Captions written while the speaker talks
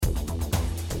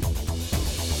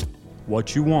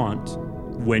what you want,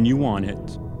 when you want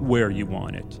it, where you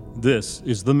want it. This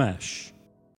is The Mesh.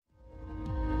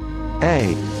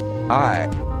 AI.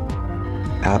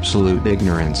 Absolute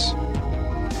Ignorance.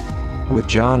 With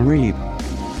John Reed.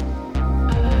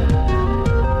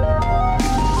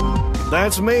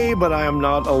 That's me, but I am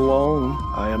not alone.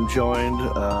 I am joined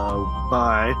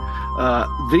by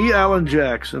the Alan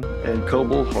Jackson and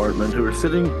Coble Hartman, who are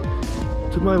sitting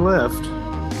to my left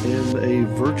in a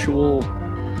virtual...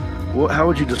 how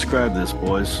would you describe this,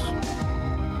 boys?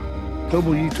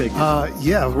 Coble, you take it.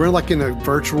 Yeah, we're like in a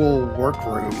virtual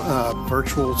workroom,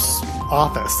 virtual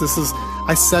office.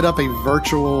 I set up a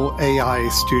virtual AI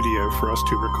studio for us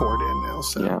to record in now.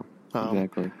 So, yeah,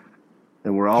 exactly.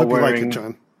 And we're all hope wearing... you like it,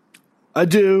 John. I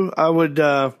do. I would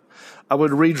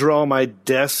redraw my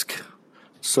desk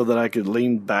so that I could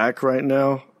lean back right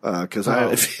now. Because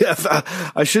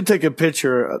I should take a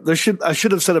picture. I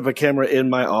should have set up a camera in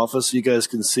my office so you guys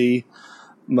can see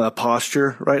my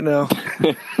posture right now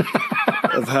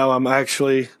of how I'm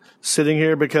actually sitting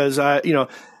here. Because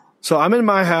so I'm in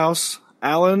my house.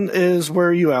 Alan is where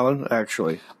are you, Alan?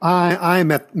 Actually, I'm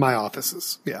at my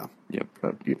offices. Yeah. Yep.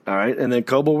 All right. And then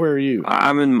Coble, where are you?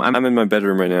 I'm in my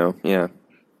bedroom right now. Yeah.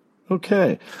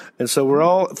 Okay. And so we're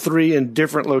all three in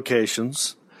different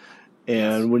locations.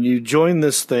 And when you join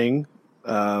this thing,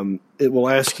 it will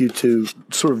ask you to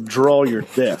sort of draw your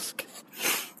desk.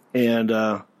 And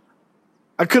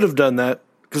I could have done that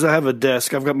because I have a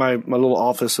desk. I've got my little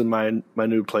office in my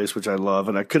new place, which I love.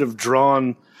 And I could have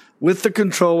drawn with the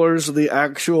controllers the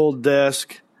actual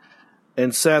desk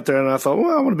and sat there. And I thought,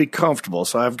 well, I want to be comfortable.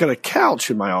 So I've got a couch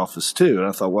in my office, too. And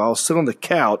I thought, well, I'll sit on the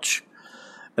couch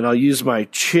and I'll use my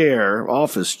chair,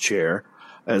 office chair,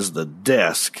 as the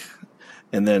desk.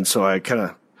 And then so I kind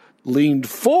of leaned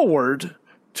forward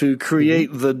to create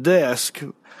the desk,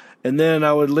 and then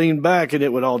I would lean back and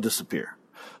it would all disappear.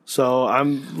 So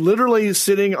I'm literally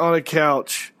sitting on a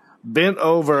couch, bent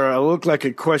over. I look like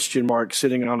a question mark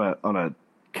sitting on a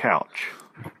couch.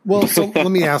 Well, so let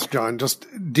me ask John,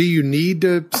 do you need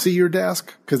to see your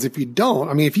desk? Because if you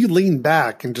don't, if you lean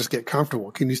back and just get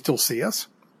comfortable, can you still see us?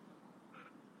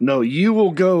 No, you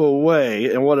will go away,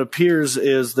 and what appears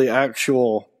is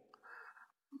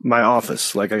my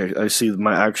office. Like I see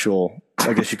my actual,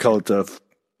 I guess you call it the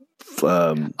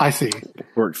I see.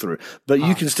 Work through. But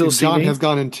you can still see John me. has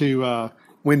gone into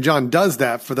when John does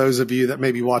that, for those of you that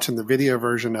may be watching the video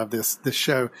version of this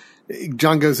show,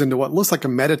 John goes into what looks like a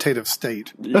meditative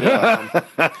state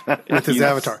with his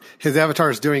avatar. His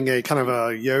avatar is doing a kind of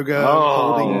a yoga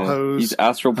holding pose. He's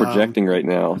astral projecting right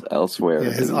now elsewhere. Yeah,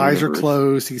 his eyes are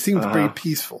closed. He seems very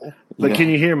peaceful. But can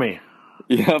you hear me?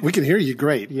 Yeah, we can hear you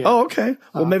great. Yeah. Oh, okay.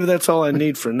 Well, maybe that's all I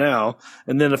need for now.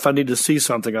 And then if I need to see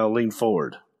something, I'll lean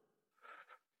forward.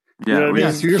 Yeah. You know what I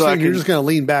mean? So you're saying you're just going to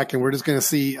lean back, and we're just going to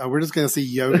see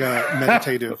yoga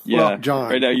meditative. Yeah, John.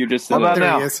 Right now you're just How about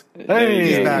now? He is. Hey,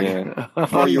 he's back. Yeah.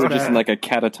 Before you were just in like a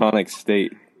catatonic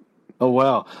state. Oh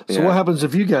wow! So Yeah. what happens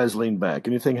if you guys lean back?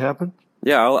 Anything happen?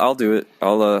 Yeah, I'll do it.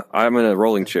 I'm in a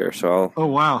rolling chair, so I'll. Oh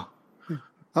wow! There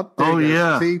you go.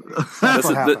 yeah. See, that's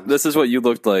what happens. This is what you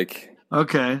looked like.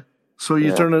 Okay, so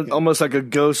you turn it almost like a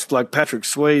ghost, like Patrick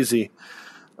Swayze,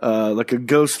 like a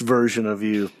ghost version of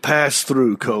you. Pass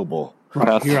through, Coble.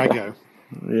 Right, here I go.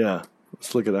 Yeah,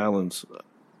 let's look at Alan's.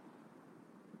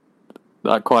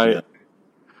 Not quite. Yeah.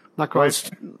 Not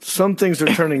quite. Some things are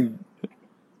turning.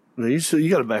 You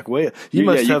got to back way. You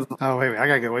must have Oh, wait, I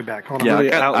got to go way back. Hold on. Yeah.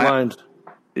 really outlined.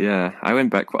 I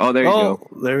went back. Oh, there you go.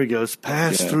 There he goes.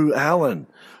 Pass through Alan.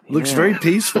 Looks very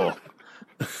peaceful.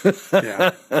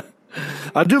 Yeah.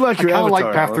 I do like your I avatar.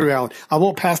 like pass through Alan. I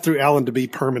won't pass through Alan to be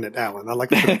permanent Alan. I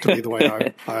like it to be the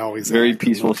way I always Very act.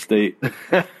 peaceful state.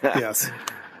 Yes.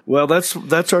 Well, that's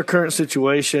our current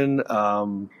situation.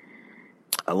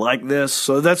 I like this,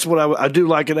 so that's what I do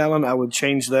like it, Alan. I would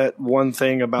change that one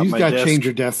thing about You've my got to desk. change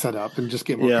your desk setup and just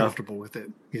get more comfortable with it.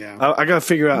 Yeah. I got to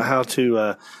figure out how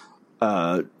to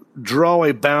draw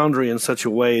a boundary in such a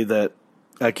way that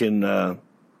I can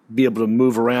be able to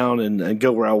move around and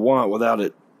go where I want without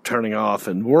it turning off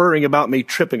and worrying about me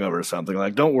tripping over something.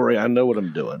 Like, don't worry, I know what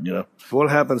I'm doing, you know?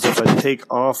 What happens if I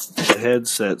take off the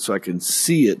headset so I can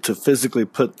see it to physically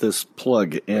put this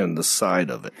plug in the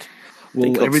side of it?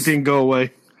 Will everything go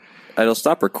away? It'll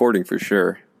stop recording for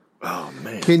sure. Oh,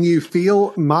 man. Can you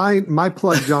feel my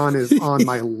plug, John, is on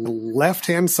my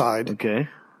left-hand side. Okay.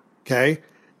 Okay.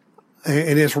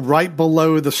 And it's right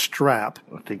below the strap.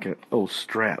 I think,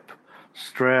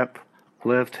 strap,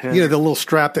 left hand. You know, the little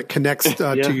strap that connects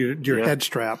to your head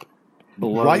strap.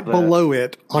 Below below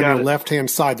it, on Got your it. left-hand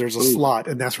side, there's a slot,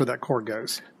 and that's where that cord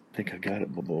goes. I think I got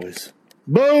it, boys.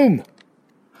 Boom!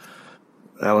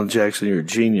 Alan Jackson, you're a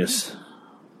genius.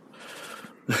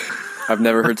 I've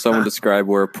never heard someone describe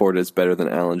where a port is better than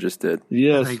Alan just did.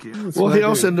 Yes. Thank you. That's Well, what he I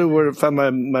also do. knew where to find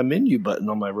my menu button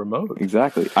on my remote.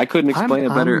 Exactly. I couldn't explain it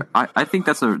better. I'm- I think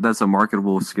that's a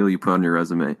marketable skill you put on your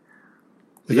resume.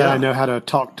 Yeah, Yeah. I know how to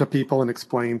talk to people and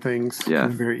explain things Yeah.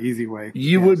 in a very easy way.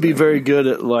 You Yeah, would be so- very good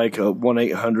at like a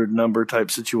 1-800 number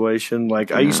type situation.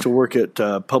 Like I used to work at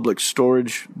Public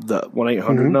Storage, the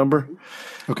 1-800 number.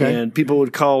 okay. And people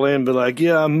would call in, and be like,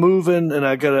 "Yeah, I'm moving, and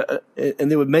I gotta," and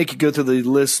they would make you go through the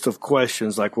list of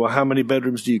questions, like, "Well, how many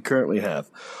bedrooms do you currently have?"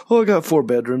 "Oh, I got 4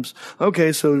 bedrooms."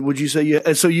 "Okay, so would you say yeah?"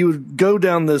 And so you would go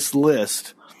down this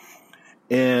list,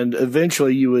 and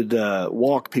eventually you would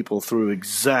walk people through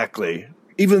exactly,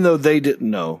 even though they didn't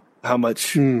know how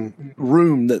much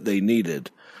room that they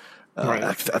needed. Right.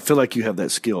 I feel like you have that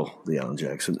skill, the Alan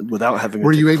Jackson, without having.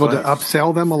 Were take you a able to class.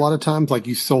 upsell them a lot of times? Like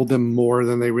you sold them more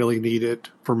than they really needed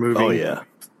for moving? Oh yeah,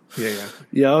 Yeah.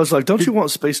 yeah. I was like, "Don't you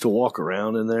want space to walk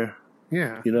around in there?"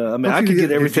 Yeah. You know, I mean, Don't I you could get did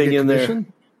you everything in there.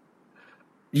 commission?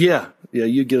 Yeah,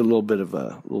 you get a little bit of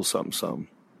a little something, something.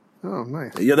 Oh,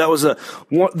 nice. Yeah, that was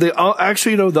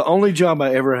actually, the only job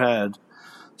I ever had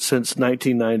since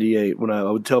 1998. When I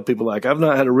would tell people like I've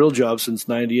not had a real job since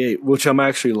 '98, which I'm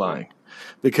actually lying,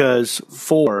 because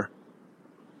for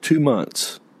 2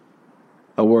 months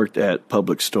I worked at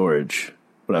Public Storage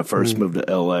when I first moved to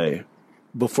LA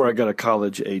before I got a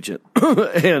college agent,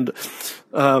 and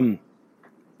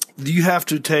you have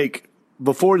to take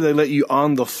before they let you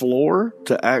on the floor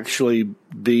to actually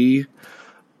be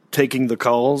taking the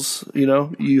calls,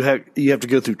 you have to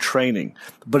go through training,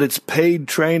 but it's paid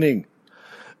training.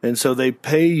 And so they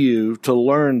pay you to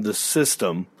learn the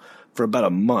system for about a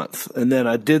month. And then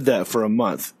I did that for a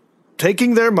month,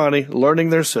 taking their money, learning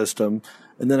their system.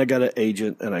 And then I got an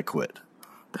agent and I quit.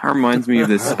 That reminds me of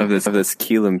this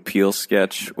Keel and Peele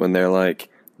sketch when they're like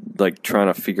trying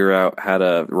to figure out how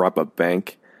to rob a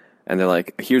bank, and they're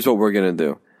like, "Here's what we're gonna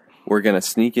do: we're gonna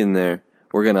sneak in there,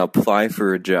 we're gonna apply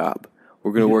for a job,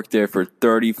 we're gonna work there for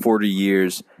 30, 40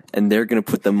 years, and they're gonna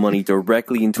put the money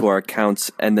directly into our accounts,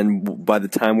 and then by the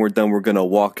time we're done, we're gonna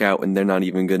walk out, and they're not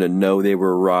even gonna know they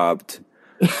were robbed."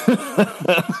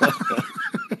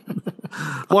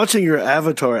 Watching your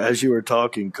avatar as you were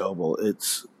talking, Coble,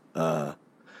 it's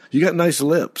you got nice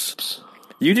lips.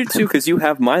 You do too, because you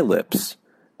have my lips.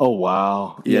 Oh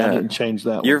wow! Yeah. I didn't change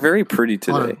that. You're one. very pretty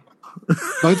today.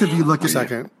 Both of you look a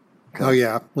second. Oh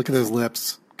yeah, look at those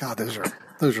lips. God, those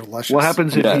are luscious. What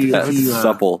happens if Yeah, you? that's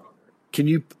supple. Can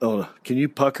you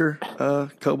pucker,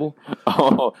 Coble?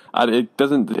 Oh,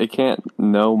 it can't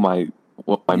know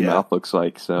what my Yeah. mouth looks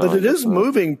like. So, But it is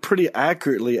moving pretty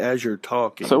accurately as you're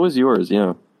talking. So is yours,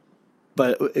 yeah.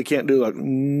 But it can't do like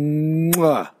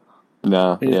mwah,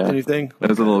 No, yeah. anything. I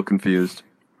was a little confused.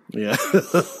 Yeah.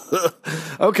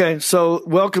 Okay, so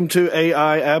welcome to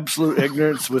AI Absolute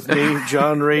Ignorance with me,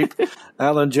 John Reap,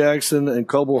 Alan Jackson, and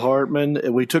Coble Hartman.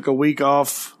 And we took a week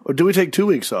off, or do we take 2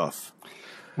 weeks off?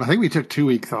 I think we took 2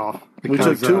 weeks off. We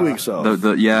took 2 weeks off.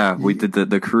 We did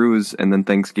the cruise, and then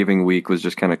Thanksgiving week was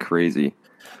just kind of crazy.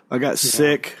 I got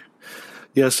sick.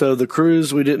 Yeah, so the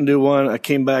cruise, we didn't do one. I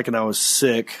came back and I was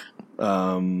sick.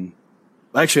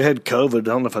 I actually had COVID. I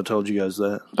don't know if I told you guys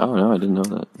that. Oh no, I didn't know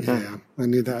that. Yeah, I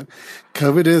knew that.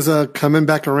 COVID is coming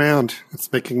back around. It's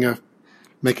making a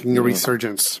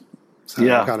resurgence. So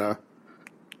Yeah. I've got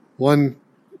one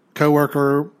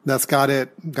coworker that's got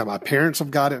it. Got my parents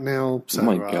have got it now. So, Oh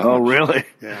my God. Oh, really?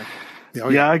 yeah.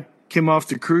 Yeah, I came off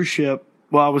the cruise ship.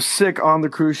 Well, I was sick on the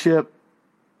cruise ship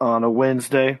on a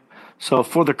Wednesday. So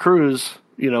for the cruise,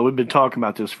 we've been talking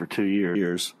about this for 2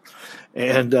 years.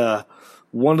 And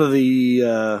one of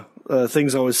the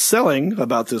things I was selling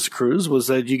about this cruise was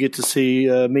that you get to see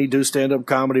me do stand-up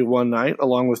comedy one night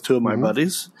along with 2 of my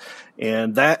buddies.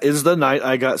 And that is the night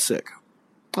I got sick.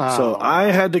 So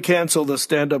I had to cancel the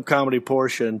stand-up comedy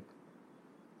portion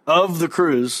of the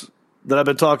cruise that I've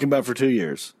been talking about for 2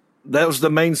 years. That was the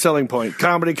main selling point.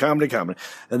 Comedy. And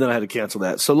then I had to cancel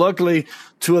that. So luckily,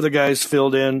 2 other guys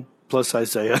filled in, plus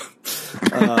Isaiah.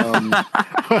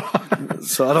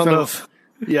 So I don't know if...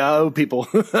 Yeah, I owe people.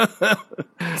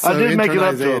 I did make it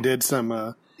up to him. Did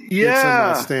some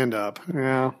stand up.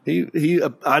 Yeah. He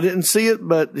I didn't see it,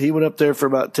 but he went up there for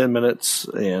about 10 minutes,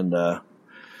 and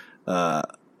I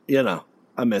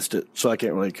missed it, so I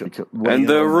can't really. And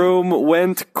the room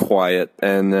went quiet,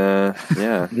 and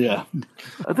yeah. Yeah,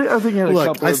 I think he had a Look,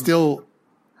 couple.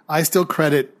 I still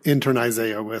credit intern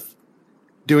Isaiah with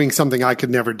doing something I could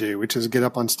never do, which is get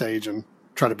up on stage and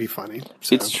try to be funny.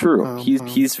 So, It's true.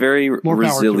 He's very power to him.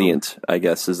 resilient, I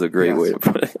guess, is a great Yes. way to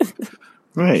put it.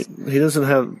 Right, he doesn't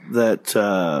have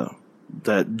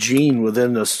that gene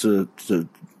within us to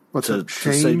What's to, it? to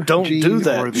say, Shame don't gene do or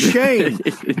that. the- Shame.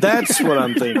 That's what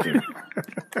I'm thinking.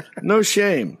 No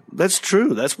shame. That's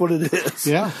true. That's what it is.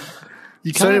 Yeah.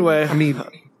 You So anyway, I mean,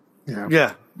 yeah.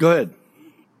 Yeah, go ahead.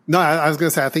 No, I was going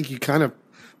to say, I think you kind of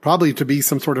probably to be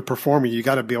some sort of performer, you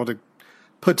got to be able to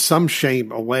put some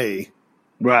shame away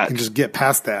Right. and just get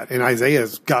past that. And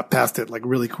Isaiah's got past it like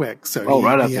really quick. So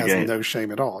right out he the has gate. no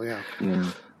shame at all. Yeah.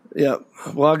 Yeah.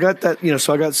 Well, I got that,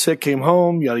 so I got sick, came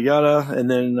home, yada, yada, and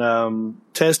then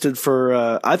tested for,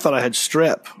 I thought I had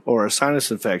strep or a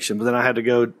sinus infection, but then I had to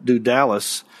go do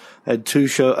Dallas. I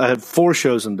had 4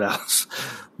 shows in Dallas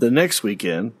the next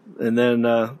weekend. And then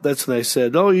that's when they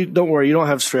said, "Oh, don't worry, you don't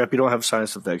have strep, you don't have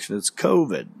sinus infection, it's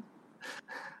COVID."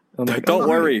 I'm like, Don't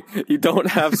worry, you don't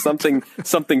have something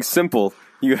simple.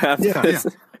 You have this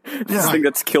thing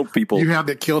that's killed people. You have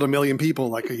that killed a million people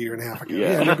like a year and a half ago.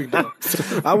 Yeah. No big deal.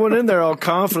 I went in there all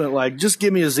confident, like, just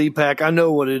give me a Z-Pack. I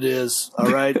know what it is.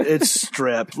 All right. It's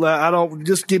strep.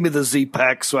 Just give me the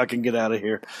Z-Pack so I can get out of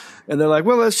here. And they're like,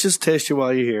 well, let's just test you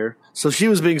while you're here. So she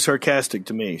was being sarcastic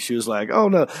to me. She was like, oh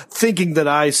no, thinking that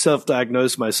I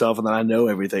self-diagnosed myself and that I know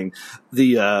everything.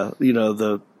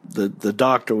 The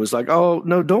doctor was like, oh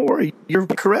no, don't worry. You're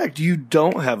correct. You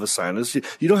don't have a sinus.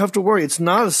 You don't have to worry. It's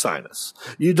not a sinus.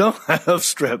 You don't have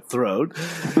strep throat.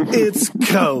 It's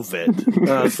COVID. And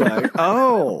I was like,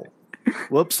 oh,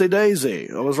 whoopsie daisy.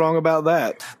 I was wrong about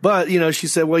that. But, she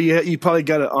said, well, you probably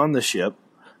got it on the ship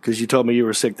because you told me you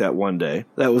were sick that one day.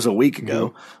 That was a week ago.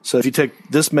 Mm-hmm. So if you take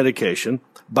this medication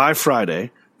by Friday,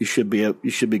 you should be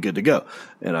good to go.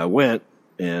 And I went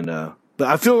and, but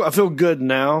I feel good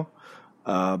now.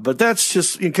 But that's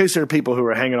just in case there are people who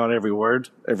are hanging on every word,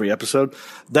 every episode.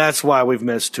 That's why we've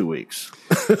missed 2 weeks.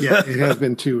 Yeah, it has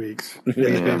been 2 weeks. We've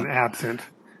been absent.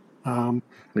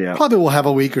 Yeah. Probably we'll have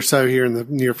a week or so here in the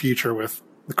near future with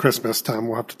the Christmas time.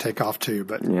 We'll have to take off too,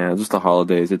 but Yeah, just the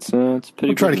holidays. It's pretty.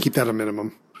 we'll try to busy. keep that a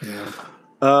minimum. Yeah.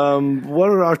 What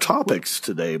are our topics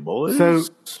today, boys?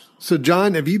 So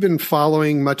John, have you been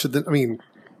following much of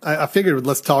I figured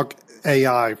let's talk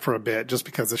AI for a bit just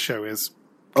because the show is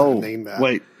named that.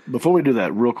 Wait, before we do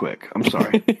that, real quick, I'm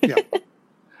sorry. Yeah.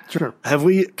 Sure.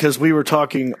 Because we were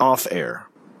talking off air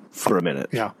for a minute.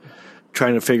 Yeah.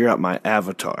 Trying to figure out my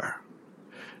avatar.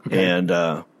 Okay. And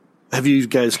have you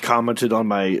guys commented on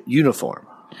my uniform?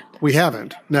 We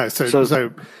haven't. No. So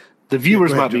the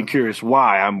viewers go ahead, might be John. curious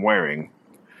why I'm wearing,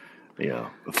 a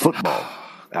football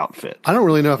outfit. I don't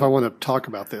really know if I want to talk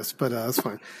about this, but that's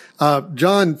fine.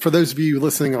 John, for those of you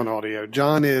listening on audio,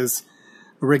 John is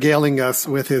regaling us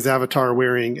with his avatar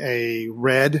wearing a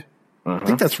red. I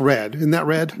think that's red. Isn't that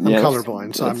red? I'm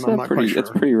colorblind, so I'm not quite sure. It's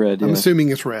pretty red. Yeah. I'm assuming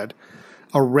it's red.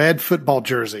 A red football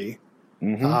jersey.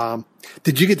 Mm-hmm.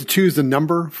 Did you get to choose the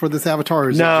number for this avatar, or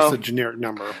is it just a generic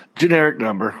number? Generic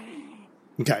number.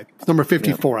 Okay. It's number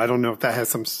 54. I don't know if that has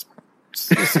some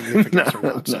significance or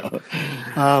not. So.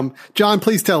 John,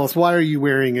 please tell us, why are you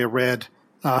wearing a red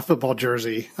football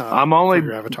jersey I'm only for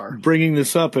your avatar? bringing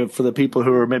this up for the people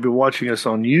who are maybe watching us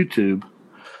on YouTube.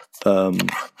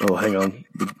 Hang on.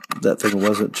 That thing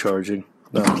wasn't charging.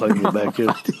 Now I'm plugging it back in.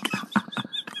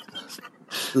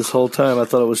 This whole time I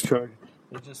thought it was charging.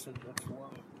 It just said that's why.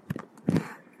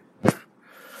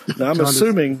 Now I'm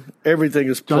assuming everything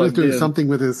is John is plugged doing in. something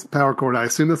with his power cord. I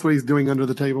assume that's what he's doing under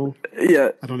the table. Yeah.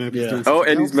 I don't know if he's Yeah. doing Oh,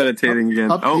 something and he's else. meditating again.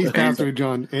 He's and passed through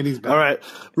John, and he's back. All right.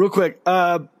 Real quick.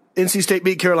 NC State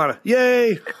beat Carolina.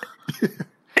 Yay!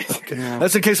 Yeah.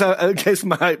 That's in case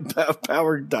my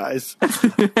power dies.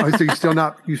 Oh, so you're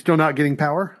still not getting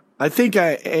power? I think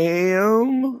I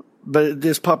am, but it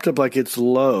just popped up like it's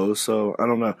low, so I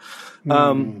don't know.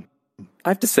 I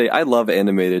have to say, I love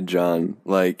animated John.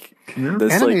 Like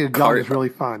this, Animated like John is really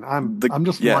fun. I'm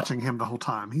just yeah. watching him the whole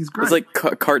time. He's great. It's like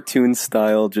cartoon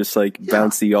style, just like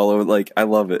bouncy all over. Like I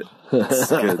love it. It's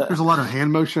good. There's a lot of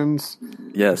hand motions.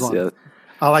 Yes, There's a yeah. lot.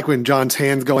 I like when John's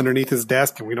hands go underneath his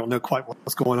desk and we don't know quite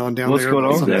what's going on down What's there. going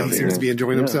on? Somehow Yeah, he seems yeah. to be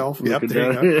enjoying himself. Yep, Looking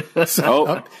there you go. down.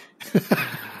 So,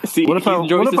 See, What if he I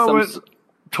enjoys this some- went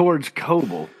towards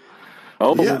Coble?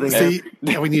 Oh, yeah, see,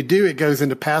 when you do, it goes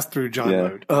into pass-through John Yeah.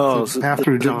 mode. Oh, so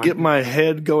pass-through to John. get my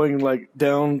head going like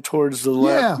down towards the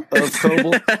left of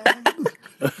Coble.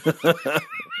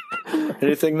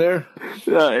 Anything there?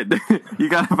 you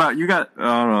got. I don't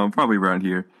know, probably around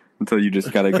here until you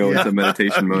just got to go into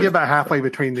meditation You mode. get about halfway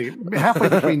between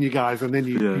you guys, and then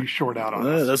you short out on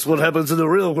us. That's what happens in the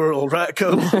real world, right,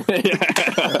 Coble?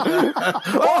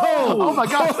 Oh my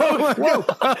gosh! Whoa!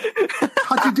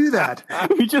 How'd you do that?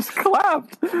 We just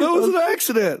clapped. That was an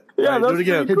accident. Yeah, All right, do it that's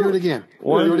again. Here, do it again.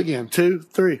 One, do it again. 2,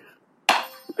 3.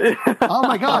 Oh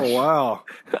my gosh! Oh, wow.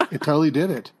 It totally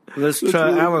did it. Let's try,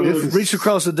 really Alan. good. Let's reach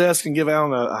across the desk and give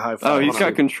Alan a high five. Oh, he's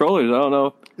got controllers. I don't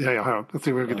know. Yeah, hold on. Let's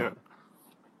see if we can do it.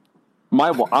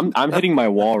 I'm hitting my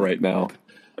wall right now.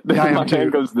 Yeah, I am My too.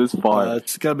 hand goes this far.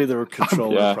 It's got to be the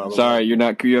controller. yeah, probably. sorry, you're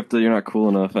not cool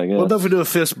enough. I guess. What if we do a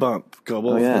fist bump? Go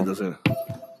both. yeah.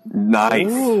 Nice.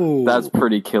 Ooh. That's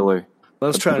pretty killer.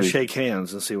 Let's try to pretty- shake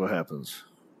hands and see what happens.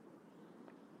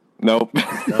 Nope.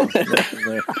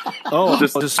 Oh,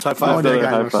 just high Oh, five. there you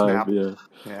Another go. high five. Snap. Yeah.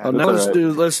 Yeah. Oh, now That's all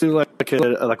right. let's do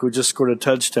like we just scored a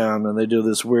touchdown and they do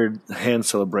this weird hand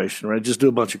celebration, right? Just do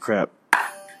a bunch of crap.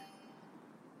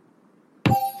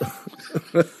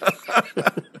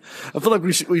 I feel like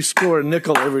we score a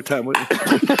nickel every time we.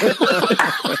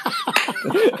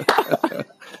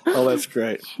 Oh, that's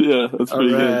great. Yeah, that's All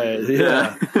pretty right. good.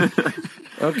 Yeah.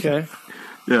 Okay.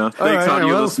 Yeah. Thanks, right, audio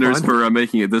well, that was listeners, fun. for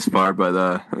making it this far.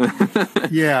 But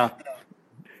Yeah.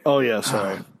 Oh yeah.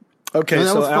 Sorry. Okay, No, that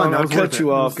so was fun. Alan, That I'll was worth cut it. you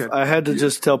That was off. good. I had to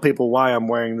just tell people why I'm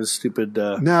wearing this stupid.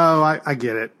 No, I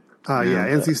get it. Yeah,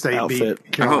 NC State outfit.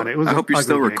 beat Carolina. It was I an hope you're ugly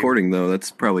still game. recording, though.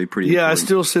 That's probably pretty. Yeah, I important.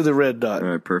 still see the red dot. All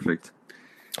right, perfect.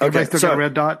 Everybody Okay, still got so- a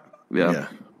red dot? Yeah. Yeah.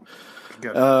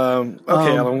 Good.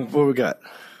 Okay, Alan, what we got?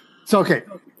 So, okay,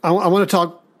 I want to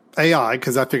talk AI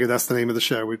because I figured that's the name of the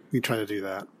show. We try to do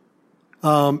that.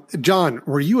 John,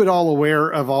 were you at all aware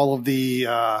of all of the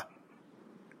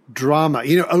drama?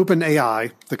 You know,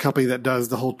 OpenAI, the company that does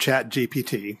the whole Chat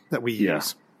GPT that we Yeah.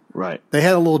 use. Right. They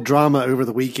had a little drama over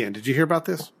the weekend. Did you hear about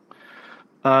this?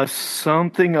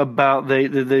 Something about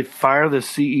did they fire the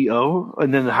CEO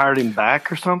and then hired him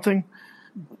back or something?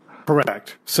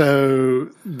 Correct. So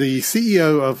the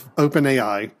CEO of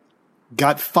OpenAI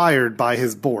got fired by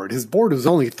his board. His board was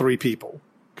only 3 people.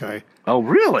 Okay. Oh,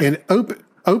 really? And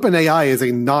OpenAI is a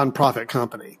nonprofit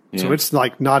company. So Yeah. it's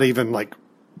like not even like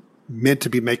meant to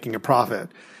be making a profit.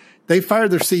 They fired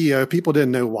their CEO. People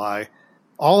didn't know why.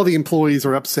 All the employees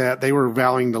were upset. They were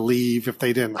vowing to leave if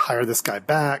they didn't hire this guy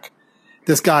back.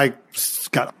 This guy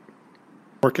got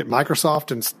work at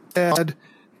Microsoft instead.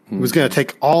 He was going to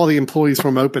take all the employees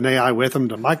from OpenAI with him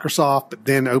to Microsoft, but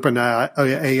then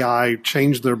OpenAI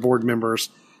changed their board members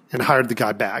and hired the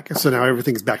guy back. And so now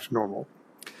everything's back to normal.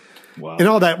 Wow. And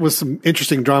all that was some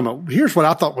interesting drama. Here's what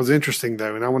I thought was interesting,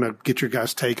 though, and I want to get your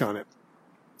guys' take on it.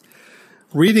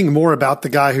 Reading more about the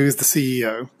guy who's the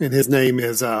CEO, and his name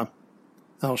is, oh,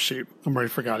 shoot, I already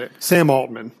forgot it. Sam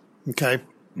Altman. Okay.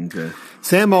 Okay.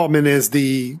 Sam Altman is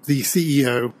the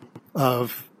CEO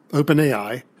of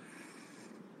OpenAI.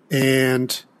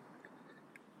 And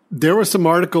there were some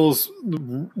articles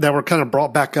that were kind of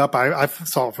brought back up. I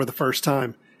saw it for the first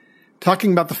time,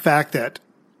 talking about the fact that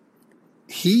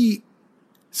he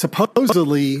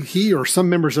or some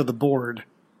members of the board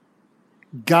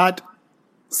got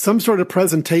some sort of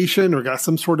presentation or got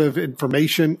some sort of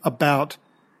information about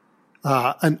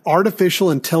an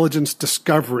artificial intelligence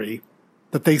discovery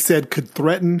that they said could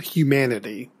threaten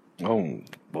humanity. Oh,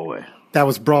 boy. That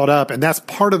was brought up. And that's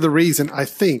part of the reason, I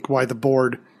think, why the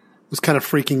board was kind of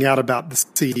freaking out about the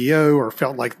CEO or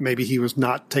felt like maybe he was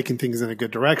not taking things in a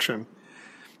good direction.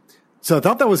 So I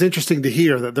thought that was interesting to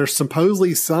hear that there's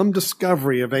supposedly some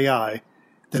discovery of AI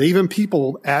that even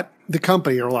people at the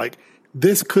company are like,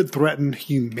 this could threaten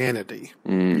humanity.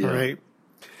 All right.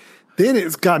 Then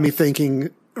it's got me thinking,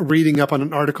 reading up on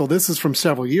an article. This is from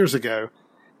several years ago.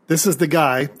 This is the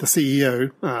guy, the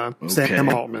CEO, Sam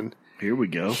Altman. Here we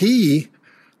go. He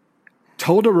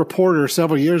told a reporter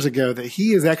several years ago that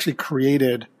he has actually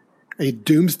created a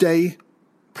doomsday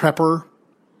prepper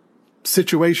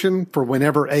situation for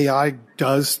whenever AI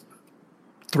does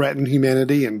threaten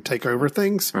humanity and take over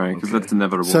things. Right, because that's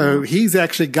inevitable. So he's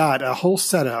actually got a whole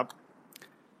setup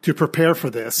to prepare for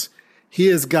this. He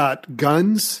has got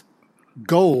guns,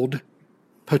 gold,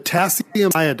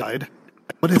 potassium iodide.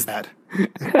 What is that?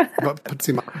 What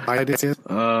potassium iodide is?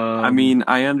 I mean,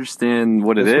 I understand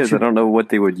what it is. I don't know what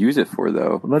they would use it for,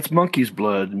 though. Well, that's monkey's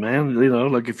blood, man. You know,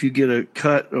 like if you get a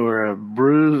cut or a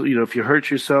bruise, you know, if you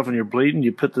hurt yourself and you're bleeding,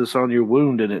 you put this on your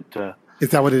wound and it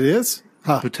Is that what it is?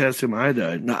 Huh. potassium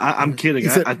iodide. No, I'm kidding.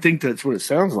 Is it- I think that's what it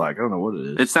sounds like. I don't know what it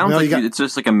is. It sounds Well, like you got- it's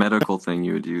just like a medical thing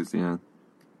you would use, yeah.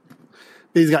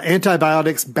 He's got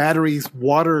antibiotics, batteries,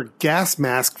 water, gas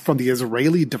mask from the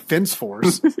Israeli Defense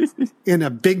Force in a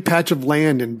big patch of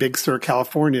land in Big Sur,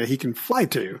 California he can fly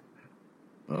to.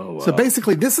 Oh, wow. So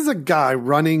basically, this is a guy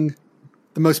running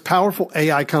the most powerful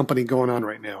AI company going on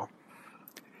right now.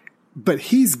 But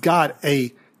he's got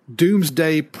a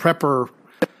doomsday prepper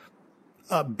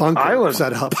bunker Island.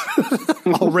 set up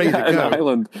all ready Yeah, to go. an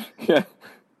island. Yeah.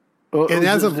 And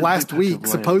as of last Defensive week, land.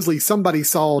 supposedly somebody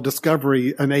saw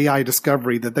an AI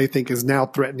discovery that they think is now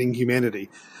threatening humanity.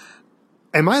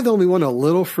 am I the only one a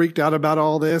little freaked out about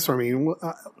all this? I mean,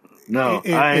 No,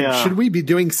 and should we be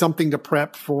doing something to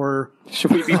prep for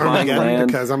Should we be buying Armageddon? land?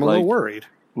 Because I'm a little worried.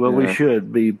 well, we Yeah.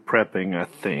 should be prepping, I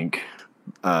think.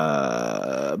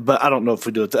 But I don't know if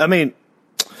we do it. I mean,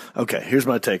 okay, here's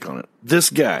my take on it. This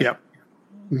guy, Yep.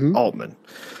 Altman,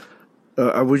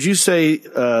 would you say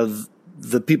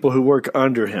the people who work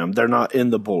under him, they're not in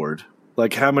the board?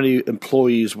 Like, how many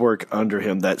employees work under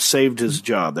him that saved his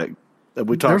job? That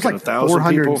we talking There's like 1,000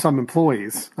 400 people? and some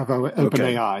employees of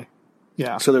OpenAI.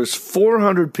 Yeah. So there's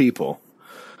 400 people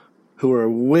who are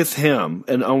with him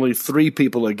and only 3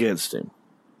 people against him,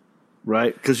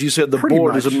 right? Because you said the Pretty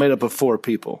board much. is made up of 4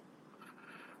 people,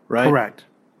 right? Correct.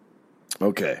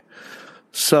 Okay.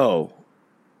 So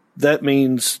that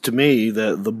means to me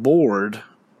that the board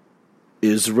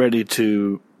is ready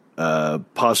to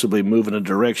possibly move in a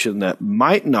direction that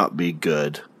might not be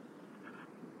good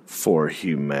for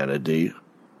humanity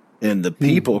and the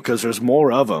people, because there's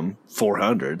more of them,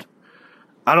 400.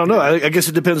 I don't know. I guess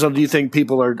it depends on, do you think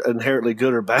people are inherently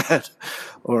good or bad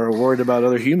or are worried about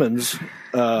other humans?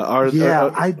 I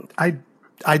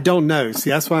don't know. See,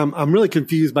 that's why I'm really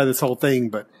confused by this whole thing.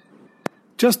 But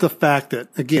just the fact that,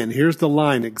 again, here's the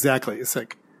line exactly. It's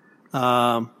like,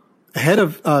 ahead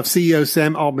of CEO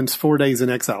Sam Altman's 4 days in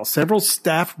exile, several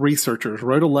staff researchers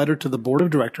wrote a letter to the board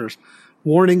of directors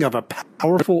warning of a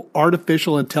powerful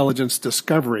artificial intelligence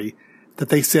discovery that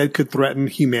they said could threaten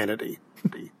humanity.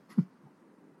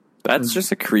 That's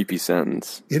just a creepy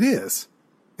sentence. It is.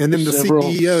 And then the several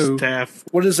CEO, staff.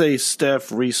 What is a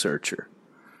staff researcher?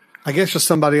 I guess just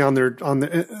somebody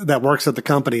that works at the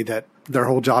company that their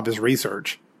whole job is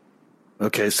research.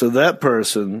 Okay, so that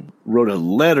person wrote a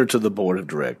letter to the board of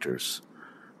directors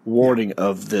warning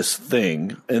of this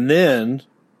thing, and then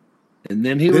he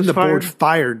Then was the board fired.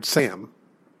 fired Sam,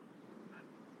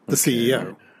 the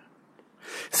CEO.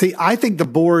 See, I think the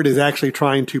board is actually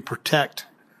trying to protect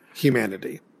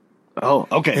humanity. Oh,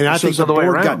 okay. And I So think it's the other way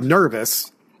board got around.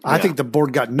 nervous. I Yeah. think the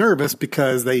board got nervous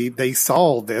because they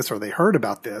saw this or they heard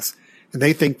about this, and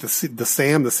they think the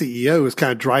Sam, the CEO, is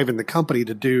kind of driving the company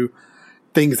to do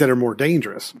things that are more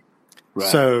dangerous. Right.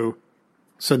 So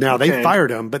now Okay. they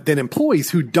fired him, but then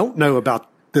employees who don't know about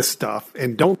this stuff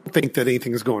and don't think that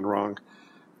anything is going wrong,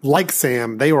 like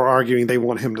Sam, they were arguing they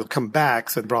want him to come back,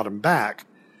 so they brought him back.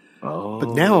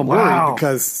 But now I'm worried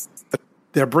because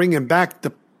they're bringing back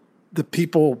the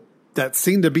people that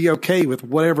seem to be okay with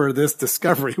whatever this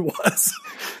discovery was,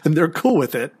 and they're cool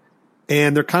with it.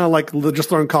 And they're kind of like just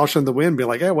throwing caution in the wind, be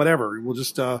like, "Hey, whatever. We'll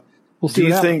just we'll see." Do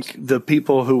you what happens." think the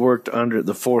people who worked under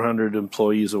the 400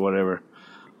 employees or whatever,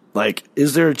 like,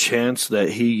 is there a chance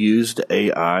that he used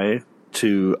AI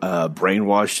to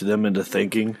brainwash them into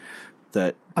thinking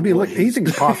that? I mean, look,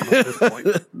 anything's possible at this point.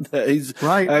 That he's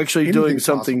Right. actually doing Anything's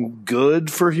something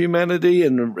good for humanity,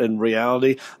 and in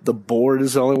reality, the board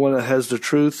is the only one that has the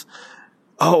truth.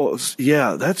 Oh,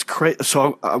 yeah, that's crazy.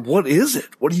 So, what is it?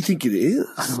 What do you think it is?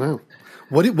 I don't know.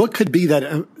 What could be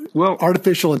that Well-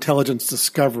 artificial intelligence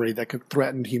discovery that could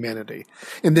threaten humanity?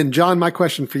 And then, John, my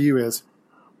question for you is,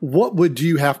 what would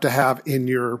you have to have in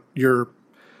your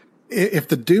if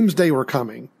the doomsday were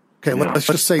coming? Okay, let's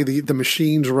just say the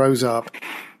machines rose up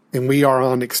and we are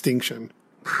on extinction.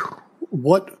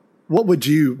 What would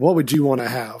you want to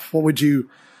have? What would you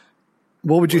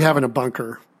have in a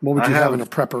bunker? What would you have in a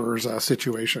prepper's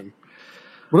situation?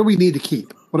 What do we need to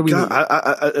keep? What do we God,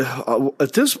 need?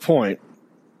 at this point,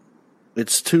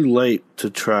 it's too late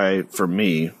to try. For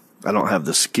me, I don't have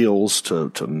the skills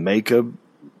to make a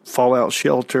fallout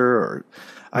shelter, or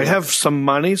I have some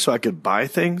money so I could buy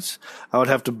things. I would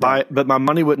have to buy, but my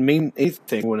money wouldn't mean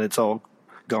anything when it's all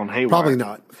gone haywire. Probably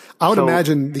not. I would So-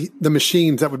 imagine the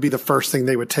machines, that would be the first thing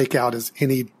they would take out, is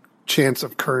any chance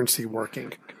of currency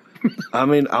working. I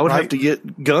mean, I would have Right. to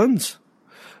get guns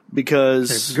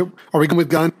because Are we going with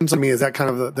guns? I mean, is that kind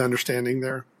of the understanding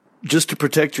there? just to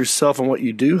protect yourself and what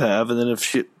you do have, and then if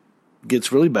shit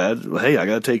gets really bad, well, hey, I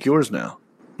got to take yours now.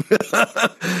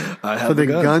 I have So a then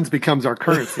gun. guns becomes our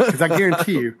currency. Because I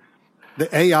guarantee you,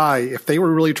 the AI, if they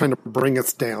were really trying to bring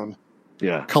us down,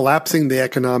 Yeah. collapsing the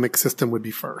economic system would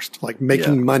be first, like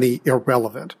making Yeah. money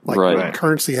irrelevant. Like Right.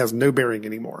 currency has no bearing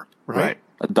anymore, right? Right.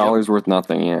 $1's worth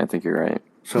nothing. Yeah, I think you're right.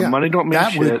 So Yeah. money don't mean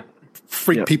That shit. would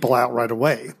freak Yeah. people out right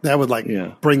away. That would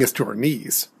Yeah. bring us to our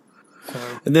knees.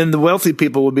 And then the wealthy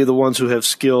people would be the ones who have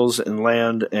skills and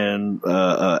land and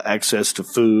access to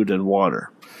food and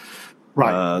water.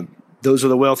 Right. Those are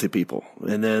the wealthy people.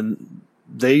 And then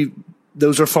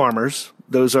those are farmers.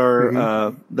 Those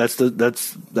are that's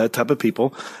that type of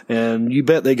people. And you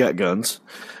bet they got guns.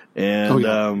 And Oh,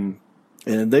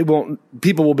 yeah. and they won't.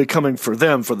 People will be coming for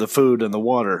them for the food and the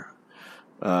water.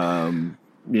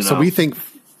 So we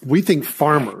think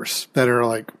farmers that are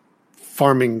like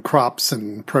farming crops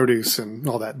and produce and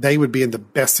all that, they would be in the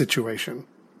best situation.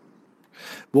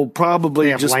 Well, probably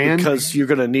They have just land? because you're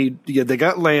going to need. Yeah, they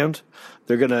got land.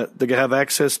 They're gonna have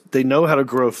access. They know how to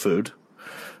grow food,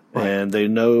 and they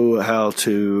know how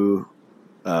to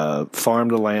farm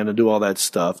the land and do all that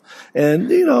stuff. And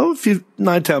if you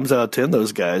 9 times out of 10,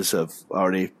 those guys have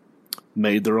already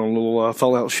made their own little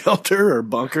fallout shelter or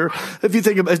bunker. If you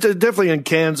think about it, definitely in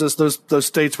Kansas, those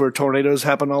states where tornadoes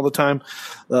happen all the time,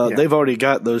 they've already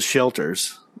got those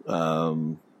shelters.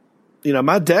 My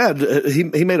dad, he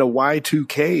made a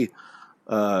Y2K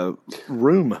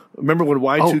room. Remember when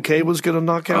Y2K was going to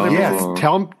knock out everything?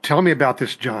 Yes. Tell me about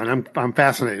this, John. I'm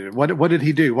fascinated. What did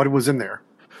he do? What was in there?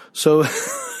 So,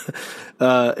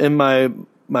 in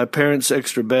my parents'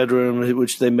 extra bedroom,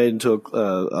 which they made into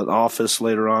an office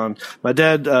later on, my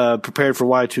dad prepared for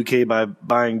Y2K by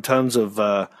buying tons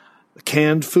of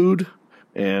canned food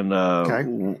and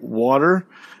water,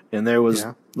 and there was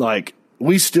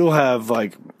we still have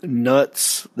like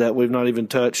nuts that we've not even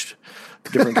touched.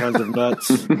 Different kinds of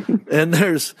nuts, and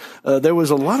there was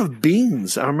a lot of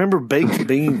beans. I remember baked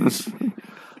beans,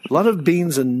 a lot of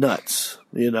beans and nuts.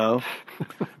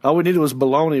 All we needed was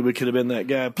bologna. We could have been that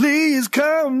guy. Please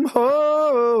come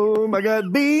home. I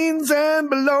got beans and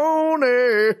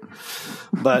bologna.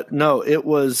 But no, he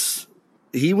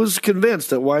was convinced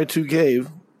that Y2K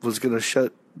was going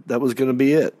to that was going to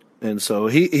be it. And so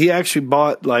he actually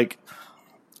bought like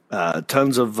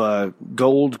tons of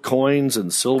gold coins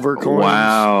and silver coins.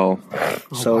 Wow.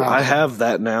 So I have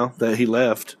that now that he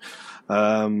left.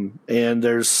 And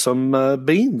there's some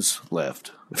beans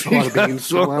left. A lot of beans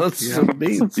still left. Some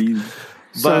beans.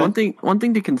 So one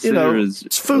thing to consider is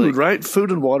it's food, right? Food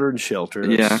and water and shelter.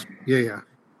 Yeah.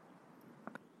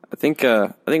 I think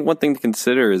one thing to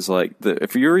consider is like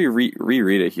if you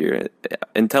reread it here,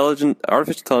 artificial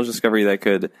intelligence discovery that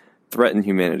could threaten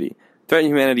humanity. Threaten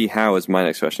humanity how is my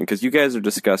next question, because you guys are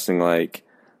discussing like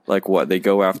what they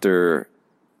go after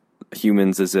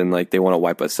humans as in like they want to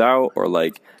wipe us out, or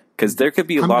like because there could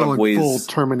be a lot of ways full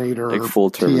Terminator, like full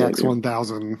Terminator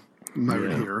TX-1000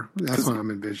 mode here. That's what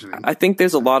I'm envisioning. I think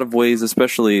there's a lot of ways,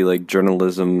 especially like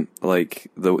journalism, like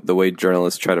the way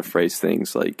journalists try to phrase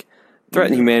things. Like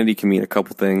threaten humanity can mean a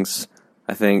couple things.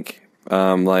 I think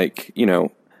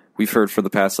we've heard for the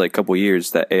past like couple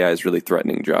years that AI is really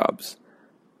threatening jobs.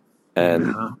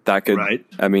 And that could,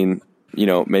 I mean,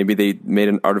 maybe they made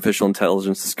an artificial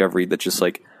intelligence discovery that just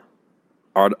like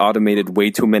automated way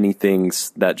too many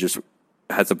things that just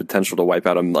has the potential to wipe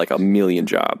out a million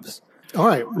jobs. All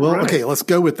right. Well, okay, let's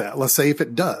go with that. Let's say if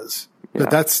it does. But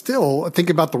that's still, think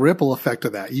about the ripple effect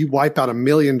of that. You wipe out 1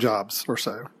 million jobs or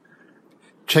so.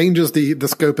 Changes the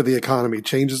scope of the economy,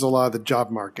 changes a lot of the job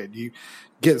market. You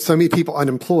get so many people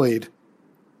unemployed.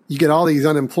 You get all these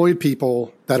unemployed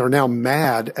people that are now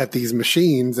mad at these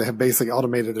machines that have basically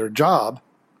automated their job.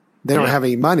 They don't have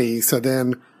any money. So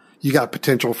then you got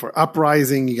potential for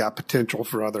uprising. You got potential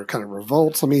for other kind of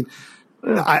revolts. I mean,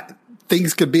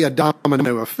 things could be a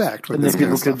domino effect when this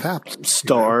kind of stuff happens.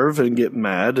 Starve and get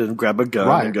mad and grab a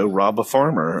gun and go rob a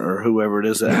farmer or whoever it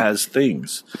is that has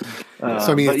things. So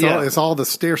I mean, it's all the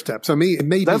stair steps. I mean, it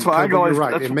may that's be, why I go. You're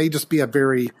right. It may just be a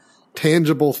very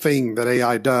tangible thing that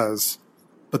AI does.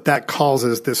 But that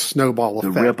causes this snowball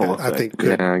effect. The ripple effect. I think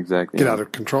could exactly. get out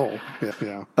of control.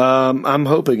 Yeah. I'm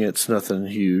hoping it's nothing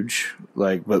huge.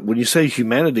 But when you say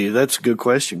humanity, that's a good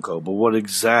question, Cole. But what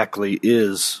exactly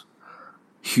is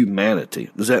humanity?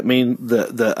 Does that mean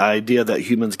the idea that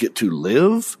humans get to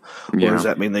live? Or does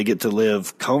that mean they get to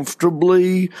live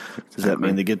comfortably? Does that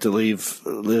mean they get to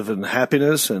live in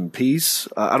happiness and peace?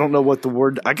 I don't know what the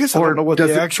word, I guess I don't know what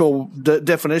the actual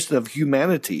definition of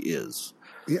humanity is.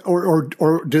 Or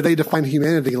do they define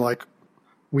humanity like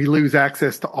we lose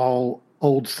access to all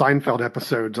old Seinfeld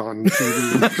episodes on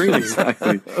TV and streaming?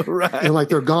 Exactly. Right. And like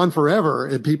they're gone forever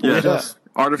and people just...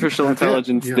 Artificial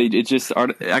intelligence,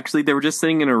 actually they were just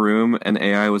sitting in a room and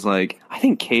AI was like, I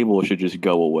think cable should just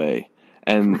go away.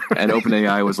 And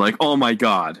OpenAI was like, oh my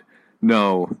God,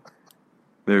 no.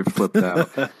 They're flipped out.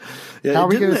 How are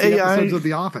we going to see episodes of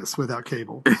The Office without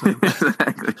cable? So.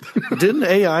 Didn't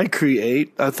AI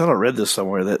create, I thought I read this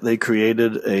somewhere, that they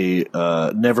created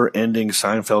a never-ending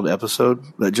Seinfeld episode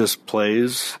that just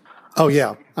plays Oh,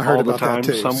 yeah. I heard all the about time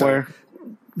that too. somewhere? So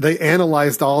they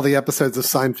analyzed all the episodes of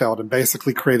Seinfeld and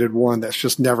basically created one that's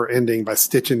just never ending by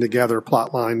stitching together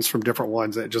plot lines from different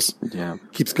ones that just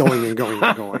keeps going and going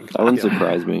and going. That wouldn't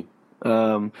surprise me.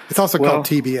 It's also called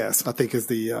TBS, I think, is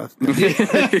the.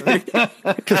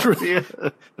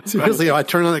 Seriously, I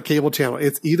turn on the cable channel.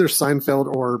 It's either Seinfeld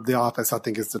or The Office, I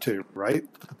think, is the two, right?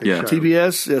 Yeah.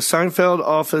 TBS, Seinfeld,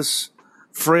 Office,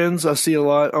 Friends. I see a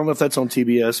lot. I don't know if that's on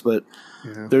TBS, but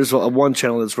there's one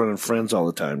channel that's running Friends all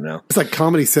the time now. It's like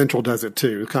Comedy Central does it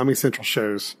too. Comedy Central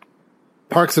shows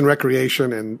Parks and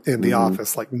Recreation and The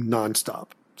Office like nonstop.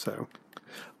 So,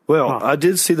 well, I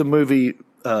did see the movie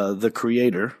The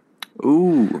Creator.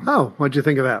 Ooh. Oh, what'd you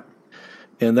think of that?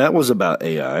 And that was about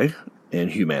AI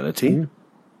and humanity.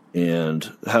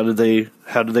 And how did they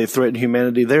threaten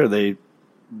humanity there? They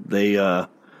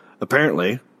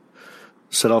apparently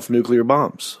set off nuclear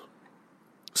bombs.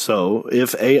 So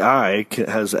if AI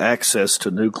has access to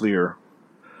nuclear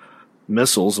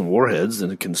missiles and warheads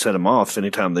and it can set them off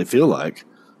anytime they feel like,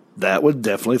 that would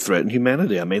definitely threaten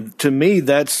humanity. I mean, to me,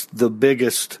 that's the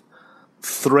biggest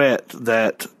threat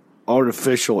that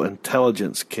artificial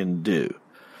intelligence can do.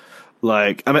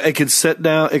 Like, I mean, it could set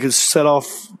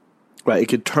off, right? It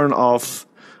could turn off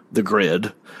the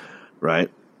grid, right?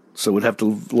 So we'd have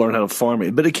to learn how to farm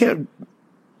it, but it can't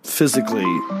physically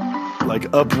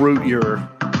like uproot your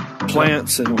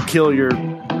plants and kill your,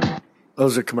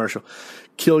 those are commercial,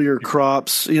 kill your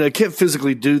crops. You know, it can't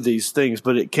physically do these things,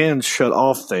 but it can shut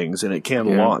off things and it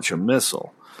can launch a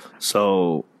missile.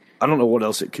 So I don't know what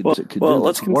else it could do.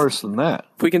 Let's worse than that.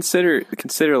 If we consider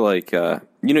like you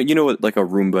know what like a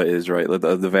Roomba is, right? Like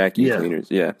the vacuum cleaners.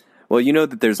 Yeah. Well, you know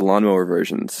that there's lawnmower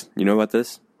versions. You know about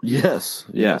this? Yes.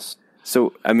 Yes.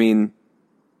 So I mean,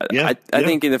 I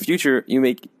think in the future you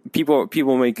make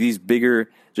people make these bigger.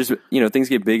 Just things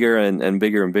get bigger and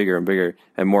bigger and bigger and bigger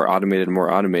and more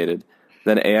automated.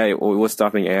 Then AI, what's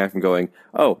stopping AI from going,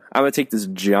 oh, I'm going to take this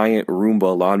giant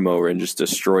Roomba lawnmower and just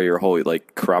destroy your whole,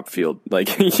 like, crop field. Like,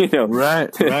 Right.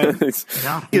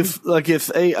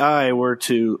 If AI were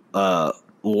to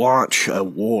launch a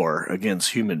war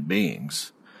against human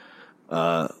beings,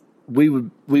 we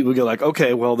would go like,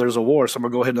 okay, well, there's a war, so I'm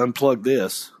going to go ahead and unplug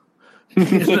this.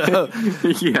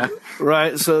 Yeah.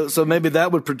 Right. So maybe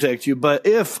that would protect you. But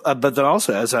but then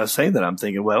also, as I was saying that, I'm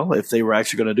thinking, well, if they were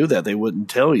actually going to do that, they wouldn't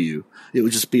tell you. It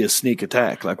would just be a sneak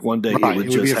attack. Like one day it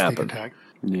would just happen.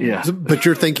 Yeah. But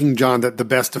you're thinking, John, that the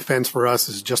best defense for us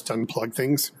is just to unplug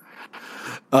things?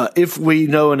 If we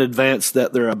know in advance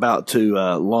that they're about to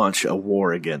launch a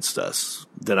war against us,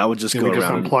 then I would just go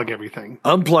around and unplug everything.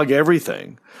 Unplug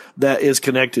everything that is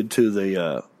connected to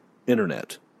the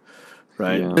internet.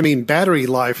 Right. Yeah. I mean, battery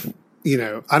life,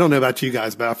 I don't know about you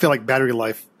guys, but I feel like battery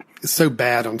life is so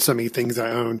bad on so many things I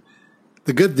own.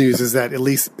 The good news is that at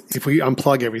least if we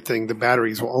unplug everything, the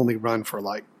batteries will only run for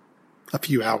like a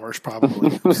few hours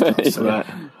probably. So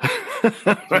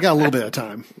I got a little bit of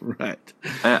time. Right.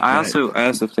 I also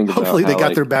think about hopefully they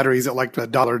got their batteries at like the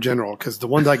Dollar General because the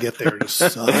ones I get there just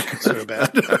suck so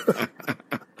bad.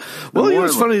 Well,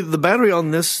 it's funny. The battery on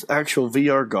this actual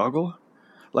VR goggle,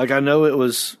 like I know it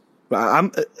was,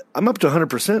 I'm up to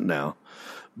 100% now,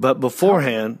 but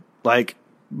beforehand, like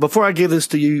before I gave this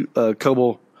to you,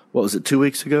 Coble, what was it, 2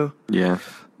 weeks ago? Yeah.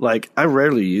 Like I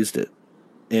rarely used it,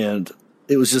 and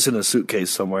it was just in a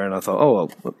suitcase somewhere, and I thought, oh,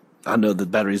 well, I know the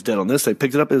battery's dead on this. They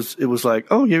picked it up. It was like,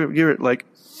 oh, you're at like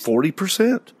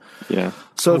 40%. Yeah.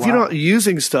 So if you're not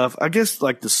using stuff, I guess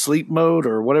like the sleep mode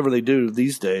or whatever they do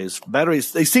these days,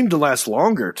 batteries, they seem to last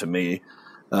longer to me,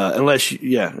 unless you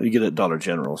get it at Dollar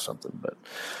General or something.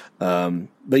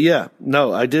 But yeah,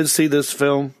 no, I did see this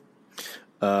film,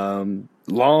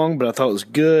 long, but I thought it was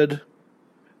good.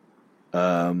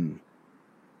 I'm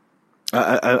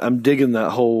digging that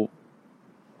whole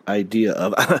idea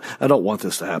of, I don't want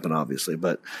this to happen, obviously,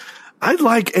 but I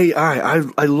like AI.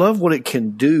 I love what it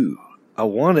can do. I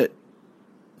want it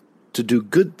to do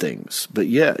good things, but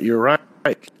yeah, you're right.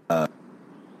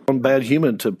 One bad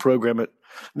human to program it.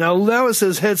 Now it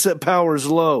says headset power is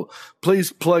low.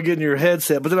 Please plug in your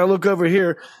headset. But then I look over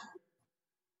here,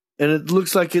 and it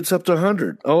looks like it's up to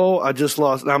 100. Oh, I just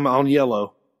lost. I'm on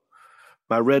yellow.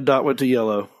 My red dot went to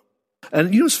yellow.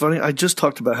 And what's funny? I just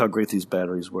talked about how great these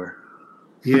batteries were.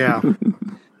 Yeah. I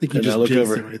think you just look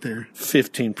jinxed over it right there.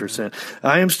 15%.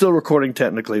 I am still recording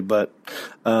technically, but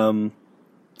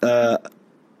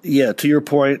yeah, to your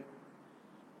point,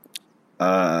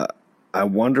 I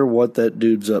wonder what that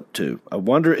dude's up to. I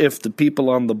wonder if the people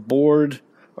on the board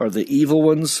are the evil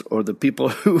ones or the people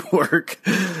who work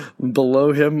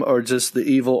below him are just the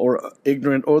evil or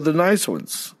ignorant or the nice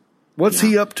ones. What's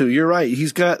he up to? You're right.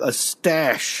 He's got a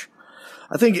stash.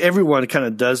 I think everyone kind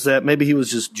of does that. Maybe he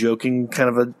was just joking kind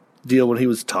of a deal when he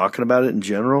was talking about it in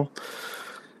general.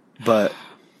 But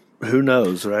who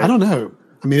knows, right? I don't know.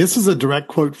 I mean, this is a direct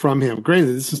quote from him.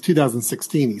 Granted, this is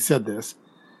 2016. He said this.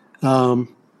 Who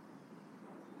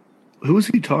was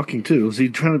he talking to? Was he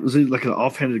like an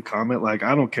offhanded comment, like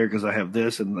 "I don't care because I have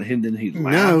this," and then he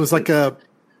laughed? No,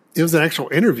 it was an actual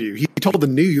interview. He told the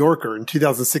New Yorker in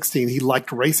 2016 he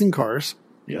liked racing cars.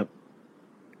 Yep.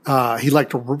 He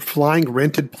liked flying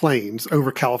rented planes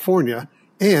over California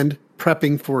and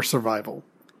prepping for survival.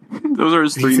 Those are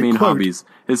his three main quote, hobbies.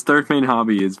 His third main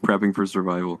hobby is prepping for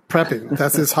survival. Prepping,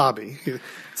 that's his hobby.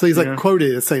 So he's like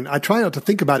quoted as saying, "I try not to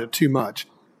think about it too much,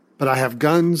 but I have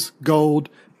guns, gold,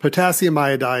 potassium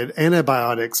iodide,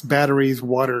 antibiotics, batteries,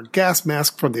 water, gas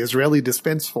mask from the Israeli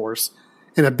Defense Force,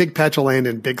 and a big patch of land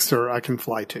in Big Sur I can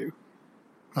fly to."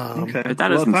 Okay. That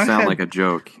doesn't sound like a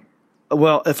joke.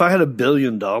 Well, if I had $1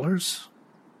 billion,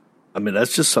 I mean,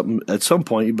 that's just something. At some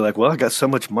point, you'd be like, "Well, I got so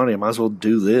much money, I might as well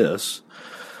do this."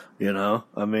 You know,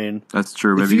 I mean, That's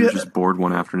true. Maybe you're just bored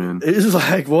one afternoon. it's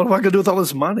like, what am I going to do with all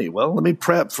this money? Well, let me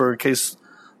prep for in case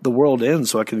the world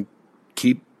ends, so I can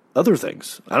keep other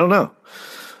things. I don't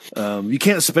know. You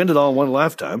can't spend it all in one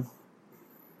lifetime.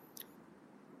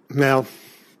 Now,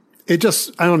 I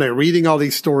don't know, reading all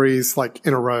these stories like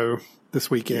in a row this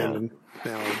weekend, and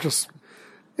now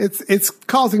it's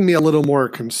causing me a little more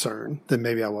concern than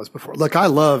maybe I was before. Look, I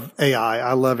love AI.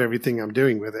 I love everything I'm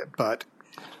doing with it, but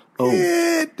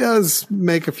it does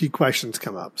make a few questions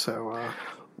come up. So,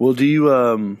 well,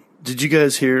 did you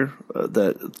guys hear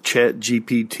that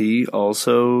ChatGPT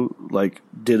also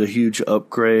did a huge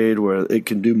upgrade where it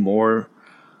can do more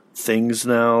things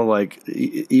now, like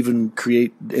even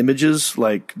create images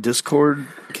like Discord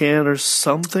can or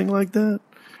something like that?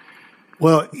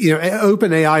 well,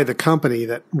 OpenAI, the company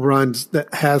that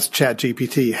has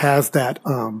ChatGPT, has that.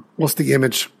 What's the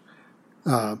image?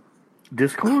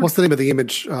 Discord? What's the name of the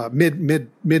image? Midjourney.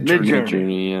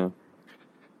 Midjourney, yeah.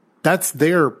 That's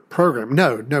their program.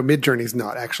 No, Midjourney's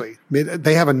not actually.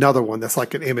 They have another one that's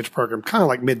like an image program, kind of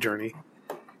like Midjourney.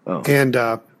 Oh. And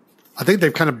I think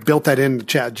they've kind of built that into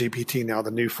ChatGPT now,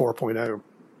 the new 4.0.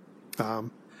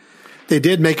 They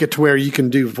did make it to where you can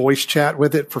do voice chat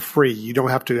with it for free. You don't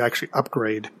have to actually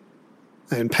upgrade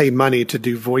and pay money to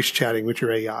do voice chatting with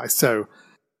your AI. So,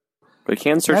 But it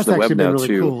can search That's the actually web been now, really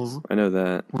too. cool. I know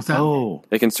that. what's that? Oh.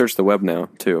 They can search the web now,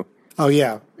 too. Oh,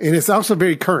 yeah. And it's also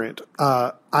very current.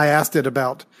 I asked it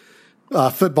about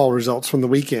football results from the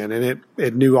weekend, and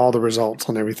it knew all the results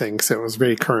on everything. So it was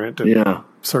very current and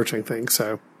searching things.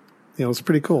 So, it was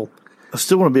pretty cool. I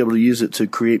still want to be able to use it to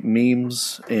create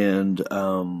memes and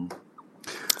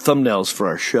thumbnails for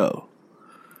our show.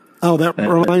 Oh, that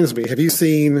reminds me. Have you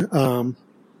seen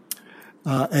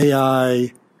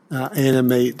AI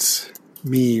animates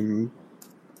meme?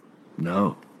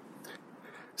 No.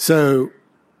 So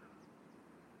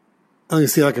let me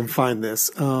see if I can find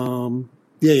this.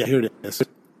 Yeah, here it is.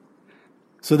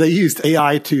 So they used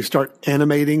AI to start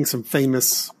animating some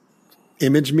famous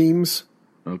image memes.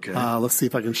 Okay. Let's see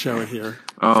if I can show it here.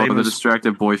 Oh, Famous- the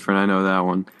distracted boyfriend. I know that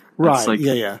one. Right. It's like,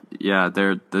 yeah. Yeah,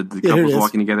 they're the here it couple's is.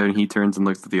 walking together, and he turns and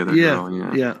looks at the other girl.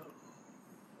 And yeah.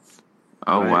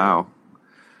 Oh, Right. wow.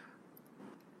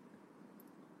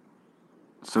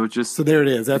 So it just So there it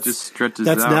is. it just stretches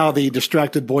That's out. now the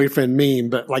distracted boyfriend meme,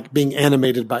 but like being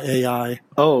animated by AI.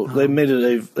 Oh, they made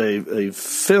it a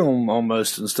film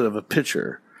almost instead of a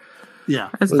picture. Yeah.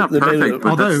 It's not They made perfect, it- but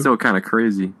Although- that's still kind of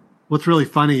crazy. What's really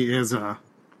funny is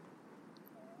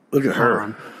Look at her.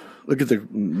 on. Look at the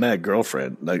mad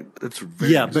girlfriend. That's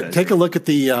very yeah, but take a look at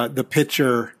the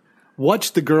picture.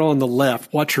 Watch the girl on the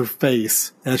left. Watch her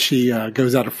face as she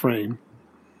goes out of frame.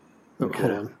 Oh,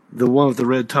 hold on. The one with the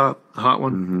red top, the hot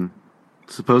one,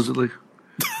 supposedly.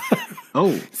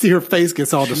 Oh, See, her face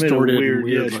gets all she made a distorted. weird. and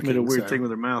weird Yeah, she made a looking, weird so. thing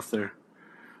with her mouth there.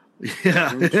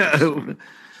 Yeah.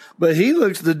 But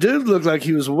the dude looked like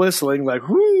he was whistling, like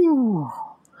whoo.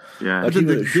 Yeah, Like he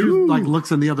The was, dude like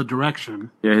looks in the other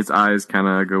direction. yeah. His eyes kind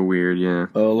of go weird. Yeah,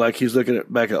 oh, like he's looking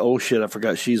back at, oh shit, I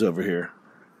forgot she's over here.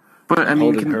 but I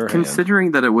mean, Holding her hand.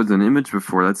 considering that it was an image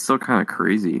before, that's still kind of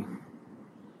crazy.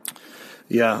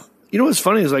 Yeah. You know what's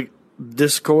funny is like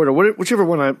Discord or whichever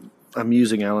one I'm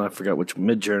using, Alan. I forgot which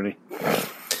Midjourney.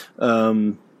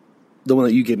 The one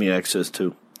that you gave me access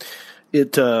to.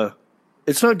 It's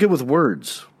not good with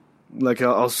words. Like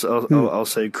I'll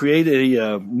say create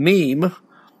a meme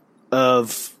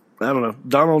of, I don't know,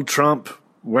 Donald Trump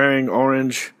wearing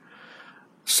orange,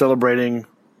 celebrating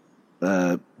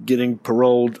getting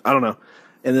paroled. I don't know,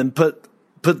 and then put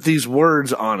these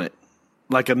words on it.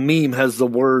 Like a meme has the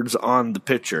words on the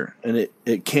picture, and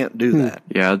it can't do that.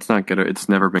 Yeah, it's not good. It's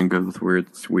never been good with words.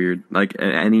 It's weird. Like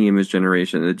any image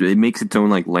generation, it makes its own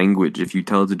like language. If you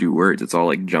tell it to do words, it's all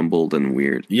like jumbled and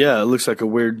weird. Yeah, it looks like a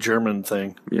weird German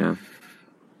thing. Yeah.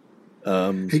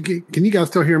 Hey, can you guys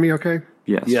still hear me? Okay.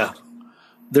 Yes. Yeah.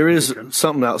 There is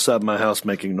something outside my house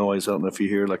making noise. I don't know if you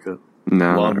hear like a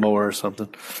No. lawnmower or something.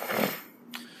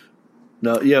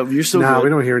 No, yeah, you're still No, good. we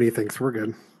don't hear anything, so we're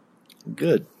good.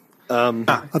 Good. I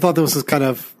thought this was kind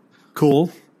of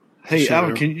cool. Hey, Sure.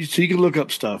 Alan, you can look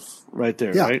up stuff right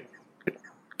there, Yeah. right?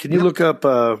 Can you look up?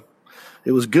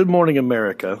 It was Good Morning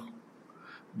America.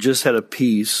 Just had a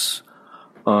piece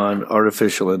on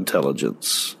artificial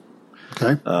intelligence,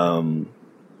 Okay.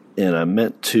 and I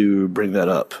meant to bring that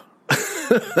up,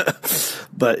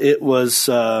 but it was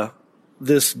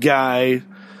this guy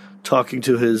talking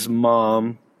to his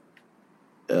mom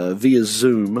via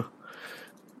Zoom.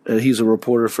 He's a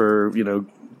reporter for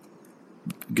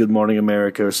Good Morning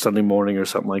America or Sunday Morning or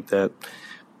something like that.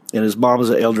 And his mom is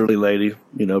an elderly lady,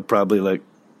 probably like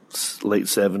late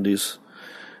 70s.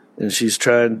 And he's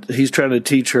trying to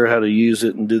teach her how to use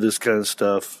it and do this kind of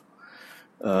stuff.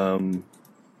 And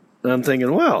I'm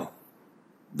thinking, well,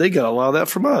 they got a lot of that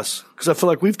from us. Because I feel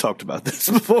like we've talked about this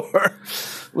before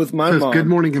with my So is mom. Good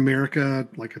Morning America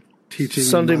like a teaching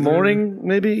Sunday mother? morning,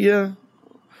 maybe, yeah.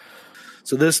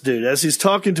 So this dude, as he's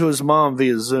talking to his mom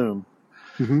via Zoom,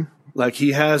 like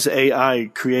he has AI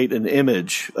create an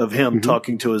image of him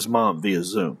talking to his mom via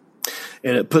Zoom,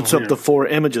 and it puts up the 4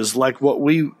 images, like what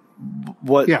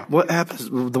happens.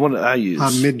 The one that I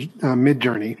use,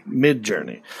 Mid-Journey.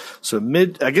 Midjourney. So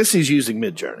I guess he's using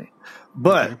Midjourney,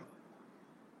 but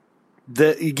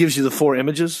that he gives you the 4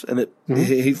 images, and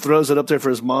he throws it up there for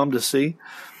his mom to see.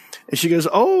 And she goes,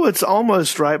 "Oh, it's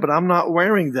almost right, but I'm not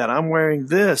wearing that. I'm wearing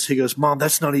this." He goes, "Mom,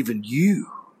 that's not even you."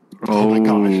 Oh my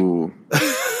gosh. Oh.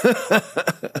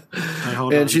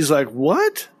 Hold And on. she's like,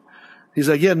 "What?" He's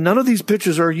like, "Yeah, none of these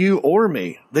pictures are you or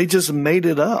me. They just made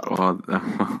it up." Well,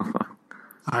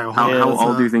 I'll how hold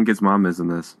old do you think his mom is in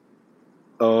this?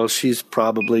 Oh, she's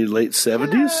probably late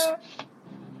 70s.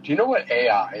 Do you know what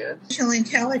AI is? Artificial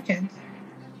intelligence.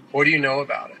 What do you know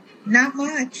about it? Not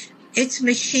much. It's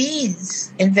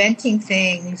machines inventing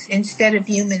things instead of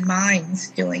human minds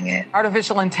doing it.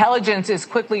 Artificial intelligence is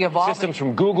quickly evolving. Systems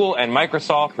from Google and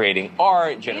Microsoft creating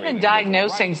art-generated. Even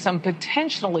diagnosing some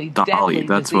potentially Dolly, deadly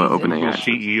that's what diseases. OpenAI.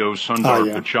 CEO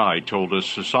Sundar Pichai told us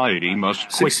society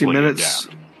must 60 quickly Minutes.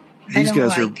 adapt. These I don't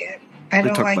guys like it. I they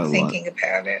don't talk like about it a lot. thinking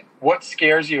about it. What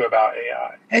scares you about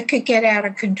AI? It could get out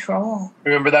of control.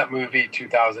 Remember that movie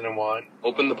 2001?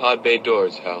 Open the pod bay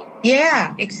doors, Hal.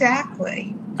 Yeah,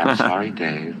 exactly. I'm sorry,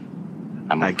 Dave.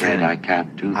 I'm afraid I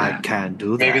can't do that. I can't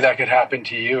do that. Maybe that could happen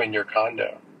to you in your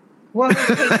condo. What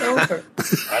would take over?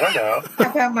 I don't know.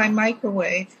 How about my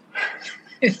microwave?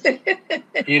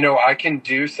 I can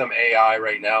do some AI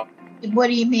right now. What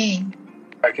do you mean?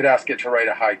 I could ask it to write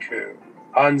a haiku.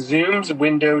 On Zoom's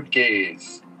windowed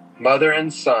gaze, mother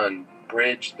and son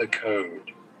bridge the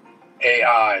code.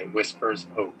 AI whispers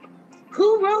hope.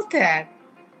 Who wrote that?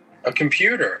 A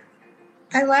computer.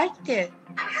 I liked it.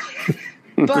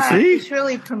 But See? it's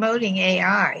really promoting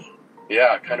AI.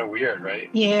 Yeah, kind of weird, right?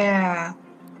 Yeah.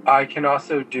 I can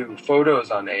also do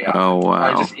photos on AI. Oh, wow.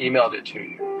 I just emailed it to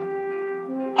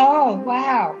you. Oh,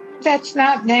 wow. That's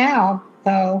not now,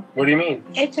 though. What do you mean?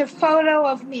 It's a photo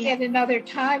of me at another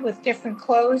time with different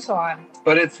clothes on.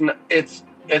 But it's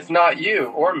not you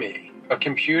or me. A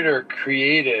computer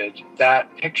created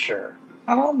that picture.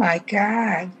 Oh, my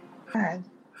God. But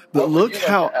What would look you like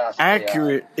how to ask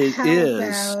accurate it How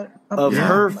is about of a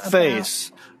her poem about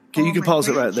face. Okay, you all can my pause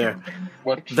it right there. grandchildren?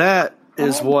 What? That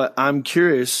is Oh. what I'm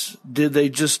curious. Did they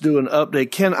just do an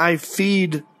update? Can I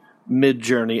feed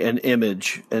Midjourney an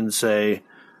image and say,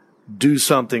 do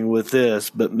something with this,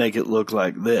 but make it look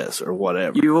like this or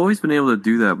whatever? You've always been able to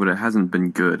do that, but it hasn't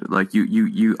been good. Like you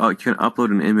can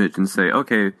upload an image and say,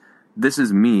 okay, this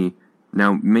is me.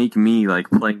 Now make me like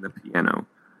playing the piano.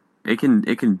 It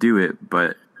can do it,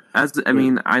 but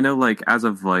I know like as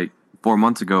of like 4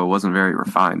 months ago, it wasn't very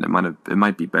refined. It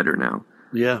might be better now.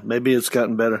 Yeah, maybe it's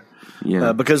gotten better.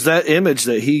 Yeah, Because that image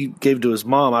that he gave to his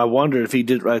mom, I wonder if he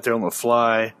did it right there on the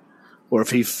fly, or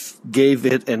if he gave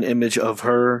it an image of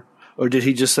her, or did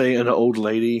he just say an old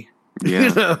lady?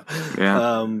 yeah,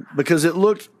 yeah. Because it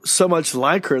looked so much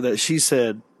like her that she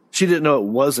said she didn't know it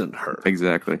wasn't her.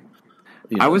 Exactly.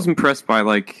 you I know? was impressed by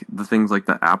like the things like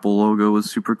the Apple logo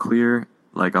was super clear,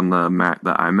 like on the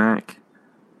iMac.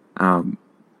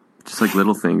 Just like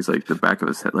little things like the back of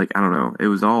his head, like I don't know. It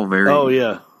was all very. Oh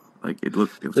yeah, Like it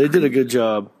looked. It was they did a great. good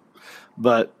job.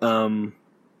 But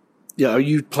yeah, are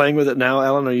you playing with it now,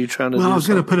 Alan? Are you trying to? Well, do I was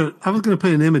going something? to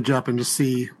put an image up and just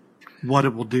see what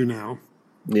it will do now.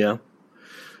 Yeah.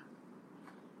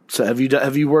 So have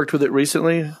you worked with it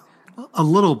recently? A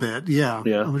little bit, yeah.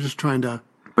 Yeah. I was just trying to.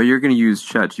 But you're going to use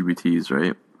ChatGPTs,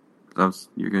 right? That's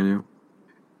you're going to do.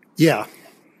 Yeah.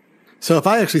 So if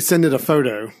I actually send it a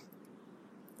photo,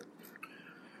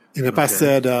 And if I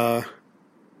said,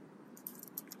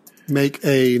 make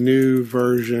a new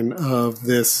version of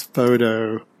this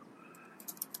photo,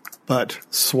 but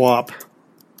swap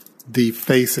the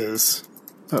faces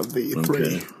of the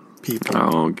three people.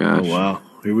 Oh, gosh. Oh, wow.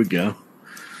 Here we go.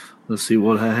 Let's see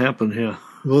what happened here.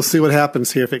 We'll see what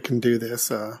happens here if it can do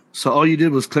this. So all you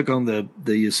did was click on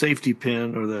the safety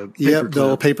pin or the paper the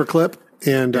little paper clip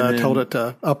and told it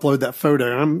to upload that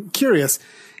photo. I'm curious.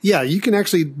 Yeah, you can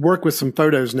actually work with some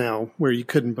photos now where you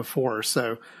couldn't before.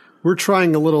 So we're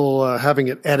trying a little, having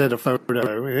it edit a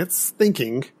photo, and it's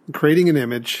thinking, creating an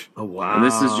image. Oh, wow. And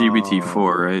this is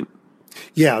GBT4, right?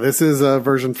 Yeah, this is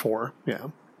version 4. Yeah.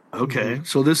 Okay.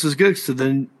 So this is good. So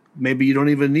then maybe you don't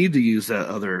even need to use that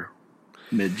other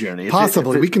Mid-Journey.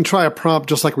 Possibly. We can try a prompt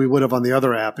just like we would have on the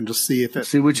other app and just see if it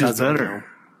see which is does it better. now.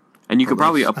 And you could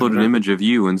probably upload an image of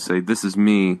you and say, this is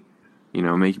me,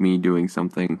 make me doing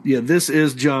something. Yeah, this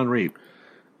is John Reap.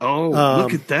 Oh,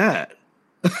 look at that.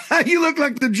 You look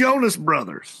like the Jonas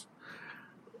Brothers.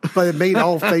 But it made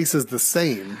all faces the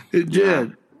same. It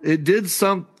did. It did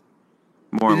some.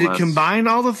 More or Did less. it combine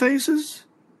all the faces?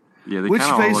 Yeah, they Which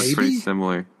kind of all look face- pretty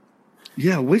similar.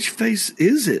 Yeah, which face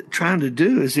is it trying to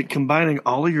do? Is it combining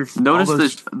all of your Notice all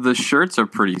those- the shirts are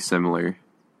pretty similar.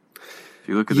 If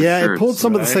you look at the Yeah, shirts. it pulled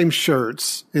some of the right? same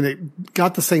shirts, and it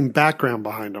got the same background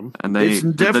behind them. And they It's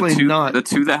definitely the two, not- The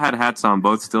two that had hats on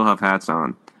both still have hats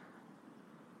on,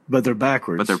 but they're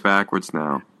backwards. but they're backwards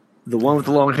now. The one with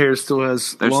the long hair still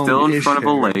has. They're still in long-ish front of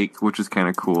a hair. lake, which is kind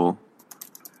of cool.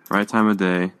 Right time of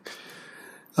day.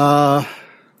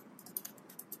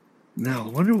 Now, I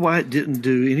wonder why it didn't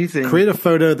do anything. Create a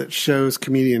photo that shows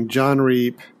comedian John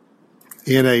Reap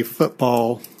in a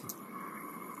football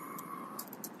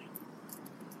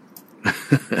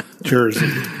jersey.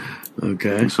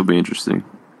 Okay. This will be interesting.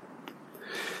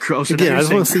 So now Again, you're I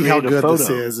just want to saying see how create a good this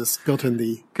photo. is. It's built in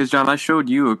the. Because, John, I showed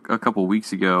you a couple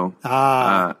weeks ago.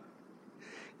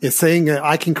 It's saying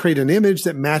I can create an image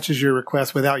that matches your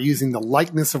request without using the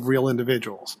likeness of real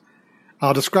individuals.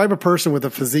 I'll describe a person with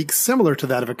a physique similar to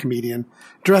that of a comedian,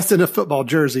 dressed in a football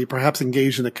jersey, perhaps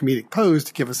engaged in a comedic pose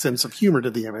to give a sense of humor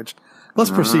to the image. Let's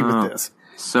proceed with this.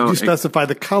 So you specify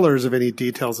the colors of any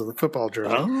details of the football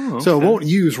jersey. Oh, So it okay. won't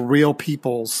use real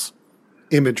people's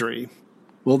imagery.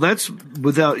 Well, that's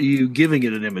without you giving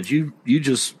it an image. You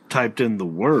just typed in the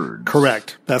words.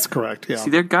 Correct. That's correct. Yeah. See,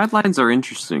 their guidelines are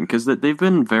interesting because they've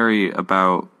been very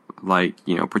about,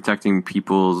 protecting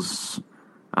people's,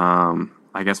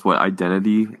 I guess,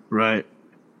 identity. Right.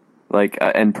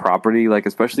 And property,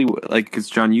 especially, because,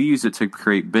 John, you use it to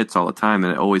create bits all the time,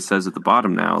 and it always says at the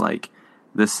bottom now,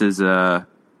 this is,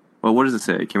 what does it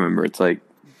say? I can't remember. It's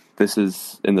this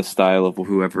is in the style of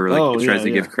whoever, tries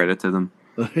to give credit to them.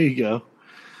 There you go.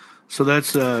 So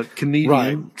that's a comedian.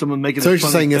 Right. Someone making So a you're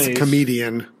funny saying it's a face.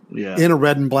 comedian Yeah. in a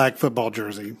red and black football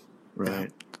jersey.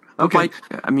 Right. Okay.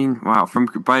 Wow.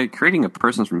 By creating a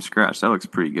person from scratch, that looks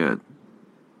pretty good.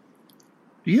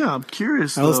 Yeah, I'm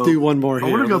curious. Now, let's though. do one more I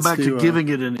here. want to go Let's back do, to giving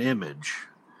it an image.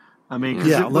 'cause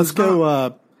Yeah, it let's was not-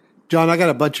 go. John, I got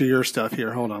a bunch of your stuff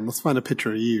here. Hold on. Let's find a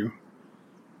picture of you.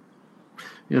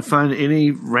 Find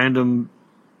any random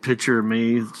picture of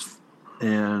me,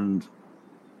 and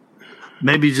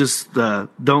maybe just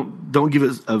don't give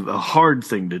it a hard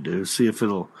thing to do. See if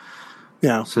it'll.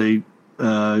 Yeah. Say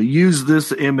use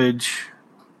this image.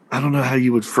 I don't know how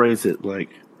you would phrase it.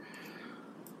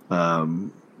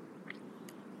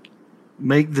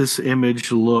 Make this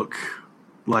image look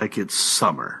like it's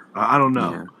summer. I don't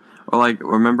know. Yeah. Well,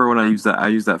 remember when I used that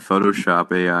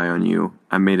Photoshop AI on you?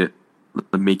 I made it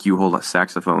make you hold a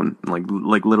saxophone, like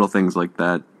little things like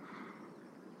that.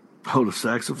 Hold a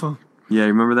saxophone? Yeah, you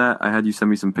remember that? I had you send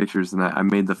me some pictures, and I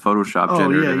made the Photoshop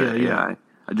generator AI.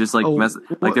 I just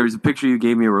there was a picture you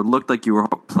gave me where it looked like you were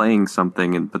playing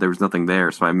something, but there was nothing there.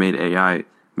 So I made AI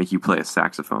make you play a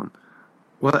saxophone.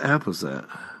 What app was that?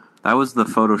 That was the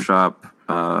Photoshop.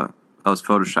 That was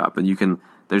Photoshop, and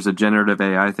there's a generative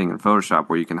AI thing in Photoshop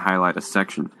where you can highlight a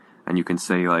section and you can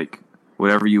say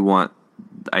whatever you want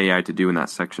AI to do in that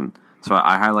section. So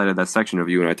I highlighted that section of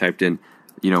you and I typed in,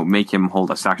 make him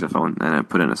hold a saxophone, and I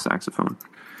put in a saxophone.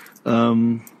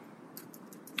 I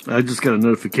just got a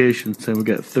notification saying we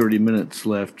got 30 minutes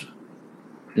left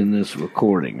in this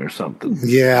recording or something.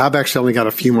 Yeah, I've actually only got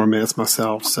a few more minutes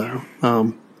myself. So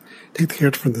take the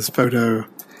character from this photo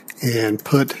and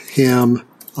put him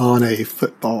on a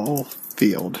football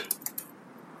field.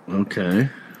 Okay.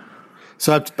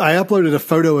 So I uploaded a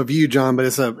photo of you, John, but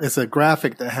it's a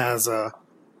graphic that has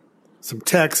some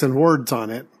text and words on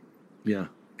it. Yeah.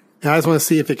 And I just want to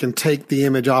see if it can take the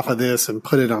image off of this and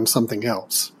put it on something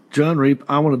else. John Reap,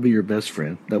 I want to be your best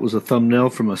friend. That was a thumbnail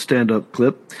from a stand-up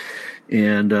clip.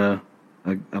 and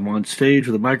I'm on stage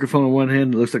with a microphone in one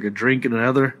hand. It looks like a drink in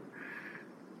another,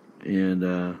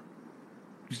 and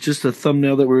it's just a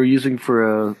thumbnail that we were using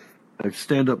for a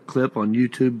stand-up clip on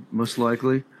YouTube, most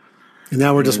likely. And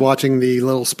now we're just watching the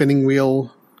little spinning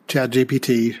wheel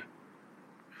ChatGPT.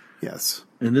 Yes.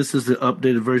 And this is the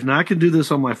updated version. Now, I can do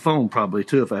this on my phone probably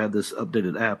too if I had this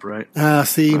updated app, right?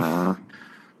 See.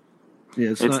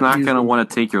 Yeah, it's not going to want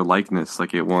to take your likeness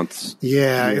like it wants.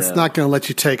 Yeah, it's not going to let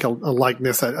you take a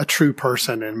likeness, a true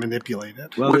person, and manipulate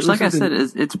it. Well, which, like I said,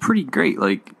 it's pretty great.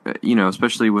 Like,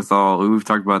 especially with we've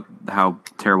talked about how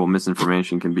terrible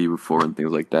misinformation can be before and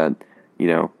things like that.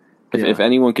 If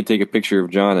anyone could take a picture of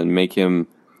John and make him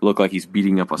look like he's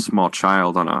beating up a small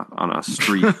child on a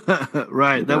street,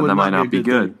 right? That might not be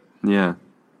good. Yeah.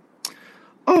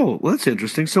 Oh, well, that's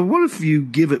interesting. So, what if you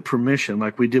give it permission,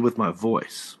 like we did with my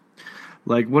voice?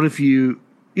 Like, what if you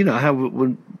have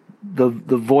when the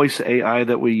voice AI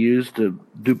that we use to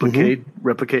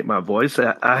replicate my voice?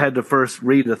 I had to first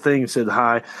read a thing that said,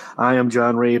 "Hi, I am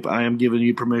John Rape. I am giving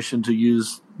you permission to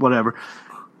use whatever."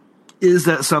 Is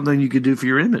that something you could do for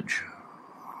your image?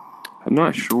 I'm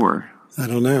not sure. I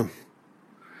don't know.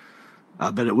 I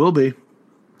bet it will be.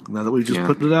 Now that we've just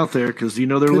put it out there, because they're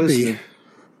listening.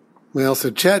 Well,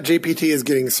 so ChatGPT is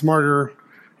getting smarter.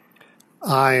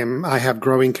 I have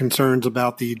growing concerns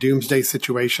about the doomsday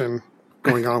situation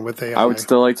going on with AI. I would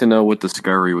still like to know what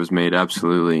discovery was made.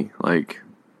 Absolutely, what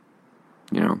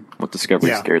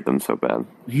discovery scared them so bad.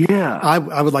 Yeah,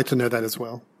 I would like to know that as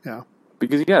well. Yeah,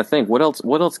 because you got to think, what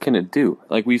else can it do?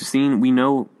 Like we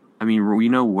know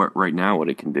what right now what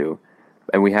it can do,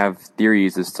 and we have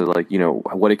theories as to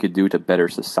what it could do to better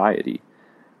society.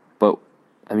 But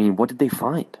what did they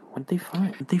find?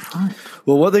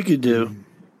 Well, what they could do.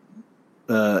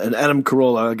 And Adam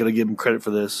Carolla, I got to give him credit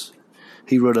for this.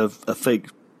 He wrote a fake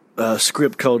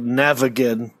script called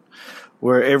Navigen,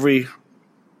 where every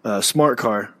smart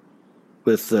car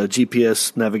with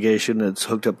GPS navigation that's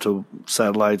hooked up to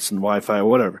satellites and Wi-Fi or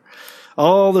whatever,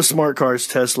 all the smart cars,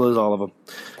 Teslas, all of them,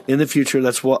 in the future,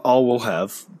 that's what all we'll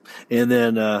have. And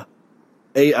then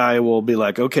AI will be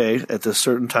like, okay, at this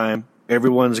certain time,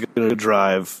 everyone's going to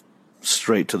drive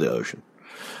straight to the ocean.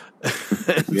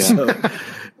 So,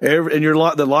 and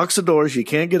that locks the doors. You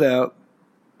can't get out,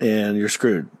 and you're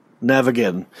screwed.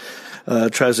 Navigen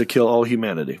tries to kill all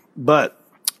humanity, but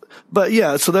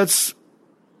yeah. So that's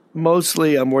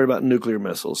mostly. I'm worried about nuclear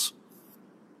missiles.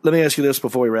 Let me ask you this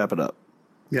before we wrap it up.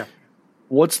 Yeah.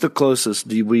 What's the closest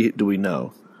do we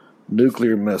know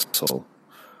nuclear missile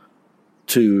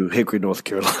to Hickory, North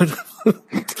Carolina?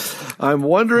 I'm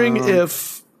wondering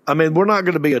if we're not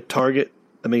going to be a target.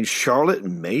 Charlotte,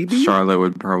 maybe? Charlotte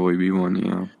would probably be one,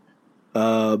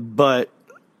 yeah. But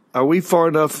are we far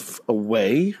enough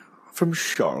away from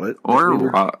Charlotte?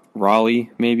 Or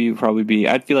Raleigh, maybe would probably be.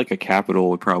 I'd feel like a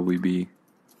capital would probably be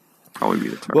the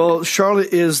target. Well,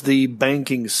 Charlotte is the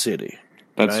banking city.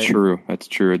 That's right? true. That's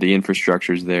true. The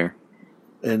infrastructure's there.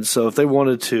 And so if they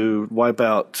wanted to wipe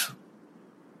out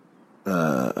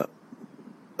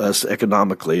us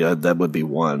economically, that would be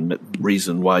one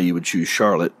reason why you would choose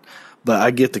Charlotte. But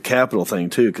I get the capital thing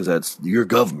too, because that's your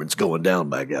government's going down,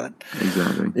 by God.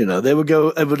 Exactly. They would go.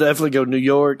 It would definitely go New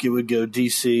York. It would go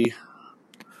D.C.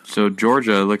 So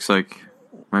Georgia looks like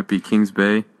might be Kings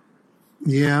Bay.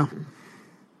 Yeah.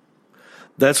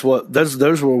 Those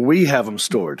where we have them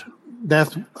stored.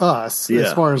 That's us. Yeah.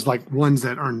 As far as ones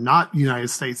that are not United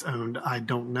States owned, I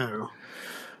don't know.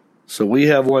 So we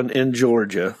have one in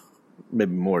Georgia,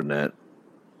 maybe more than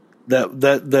that.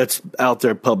 That's out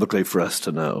there publicly for us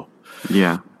to know.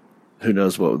 Yeah. Who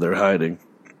knows what they're hiding.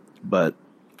 But,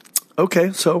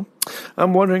 okay, so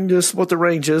I'm wondering just what the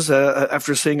range is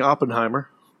after seeing Oppenheimer,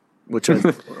 which I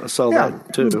saw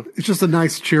that too. It's just a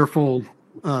nice, cheerful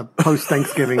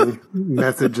post-Thanksgiving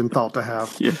message and thought to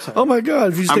have. Yeah. So. Oh, my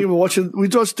God. If you think about we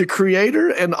watched The Creator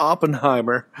and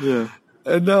Oppenheimer. Yeah.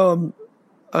 And now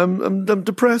I'm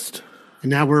depressed. And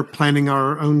now we're planning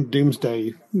our own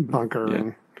doomsday bunker. Yeah.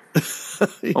 And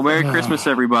well, Merry Christmas,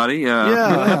 everybody.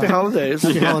 Happy holidays.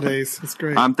 Happy holidays. It's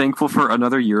great. I'm thankful for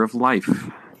another year of life.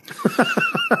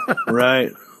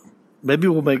 Right. Maybe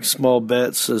we'll make small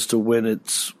bets as to when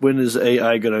is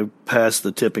AI going to pass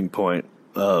the tipping point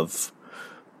of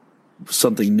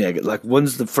something negative. Like,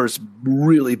 when's the first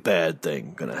really bad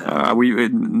thing going to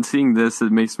happen? Seeing this,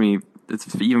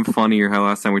 it's even funnier how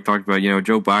last time we talked about,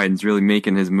 Joe Biden's really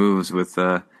making his moves with,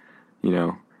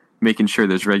 making sure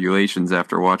there's regulations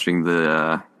after watching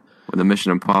the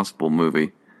Mission Impossible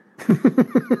movie.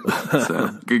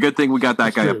 So good thing we got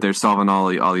that guy up there solving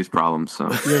all these problems. So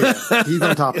yeah, he's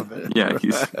on top of it. Yeah,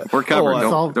 we're covered.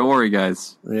 Don't worry,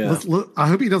 guys. Yeah. I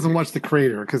hope he doesn't watch The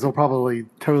Creator because he'll probably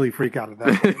totally freak out at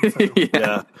that. So.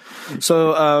 Yeah.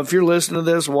 So if you're listening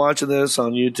to this, watching this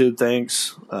on YouTube,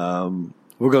 thanks.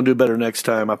 We're going to do better next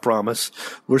time, I promise.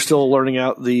 We're still learning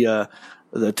out the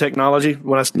technology.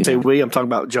 When I say we, I'm talking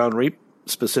about John Reap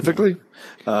specifically.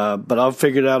 But I'll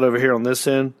figure it out over here on this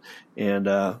end, and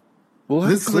we'll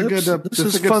have this clips. Is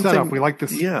a good setup. Thing. We like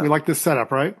this. Yeah. We like this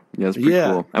setup, right? Yeah, it's pretty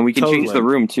cool. And we can change the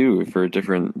room too for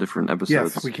different episodes.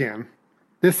 Yes, we can.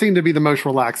 This seemed to be the most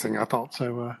relaxing, I thought.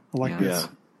 So I like this. Yeah.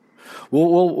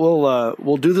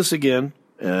 We'll do this again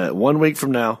 1 week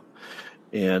from now,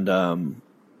 and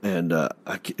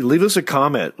leave us a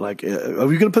comment. Like, are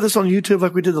we going to put this on YouTube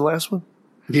like we did the last one?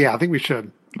 Yeah, I think we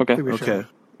should. Okay. Okay.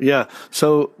 Yeah.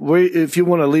 So if you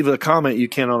want to leave a comment, you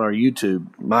can on our YouTube.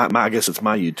 I guess it's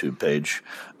my YouTube page.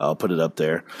 I'll put it up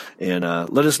there, and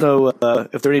let us know if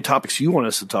there are any topics you want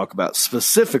us to talk about,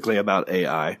 specifically about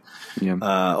AI,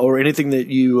 or anything that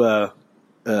you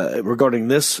regarding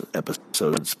this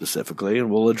episode specifically, and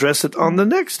we'll address it on the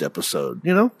next episode.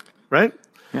 Right?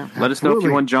 Yeah. Let us know if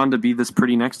you want John to be this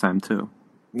pretty next time too.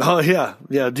 Oh yeah.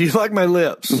 Do you like my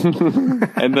lips? And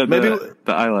the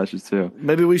eyelashes too.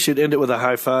 Maybe we should end it with a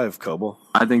high five, Coble.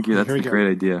 I think that's a great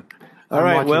idea. All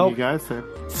right. Well, you guys,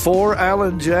 for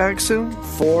Alan Jackson,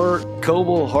 for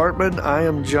Coble Hartman, I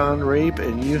am John Reap,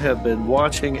 and you have been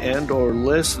watching and/or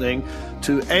listening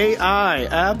to AI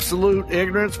Absolute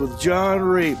Ignorance with John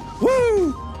Reap. Woo!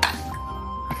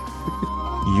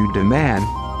 You demand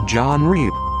John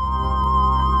Reap.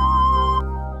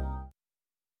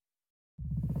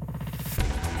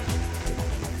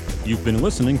 You've been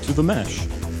listening to The Mesh,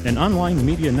 an online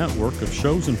media network of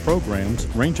shows and programs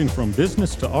ranging from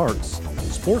business to arts,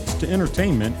 sports to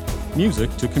entertainment,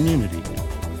 music to community.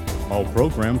 All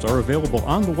programs are available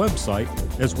on the website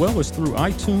as well as through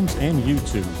iTunes and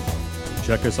YouTube.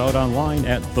 Check us out online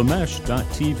at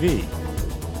themesh.tv.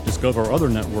 Discover other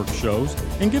network shows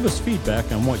and give us feedback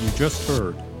on what you just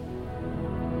heard.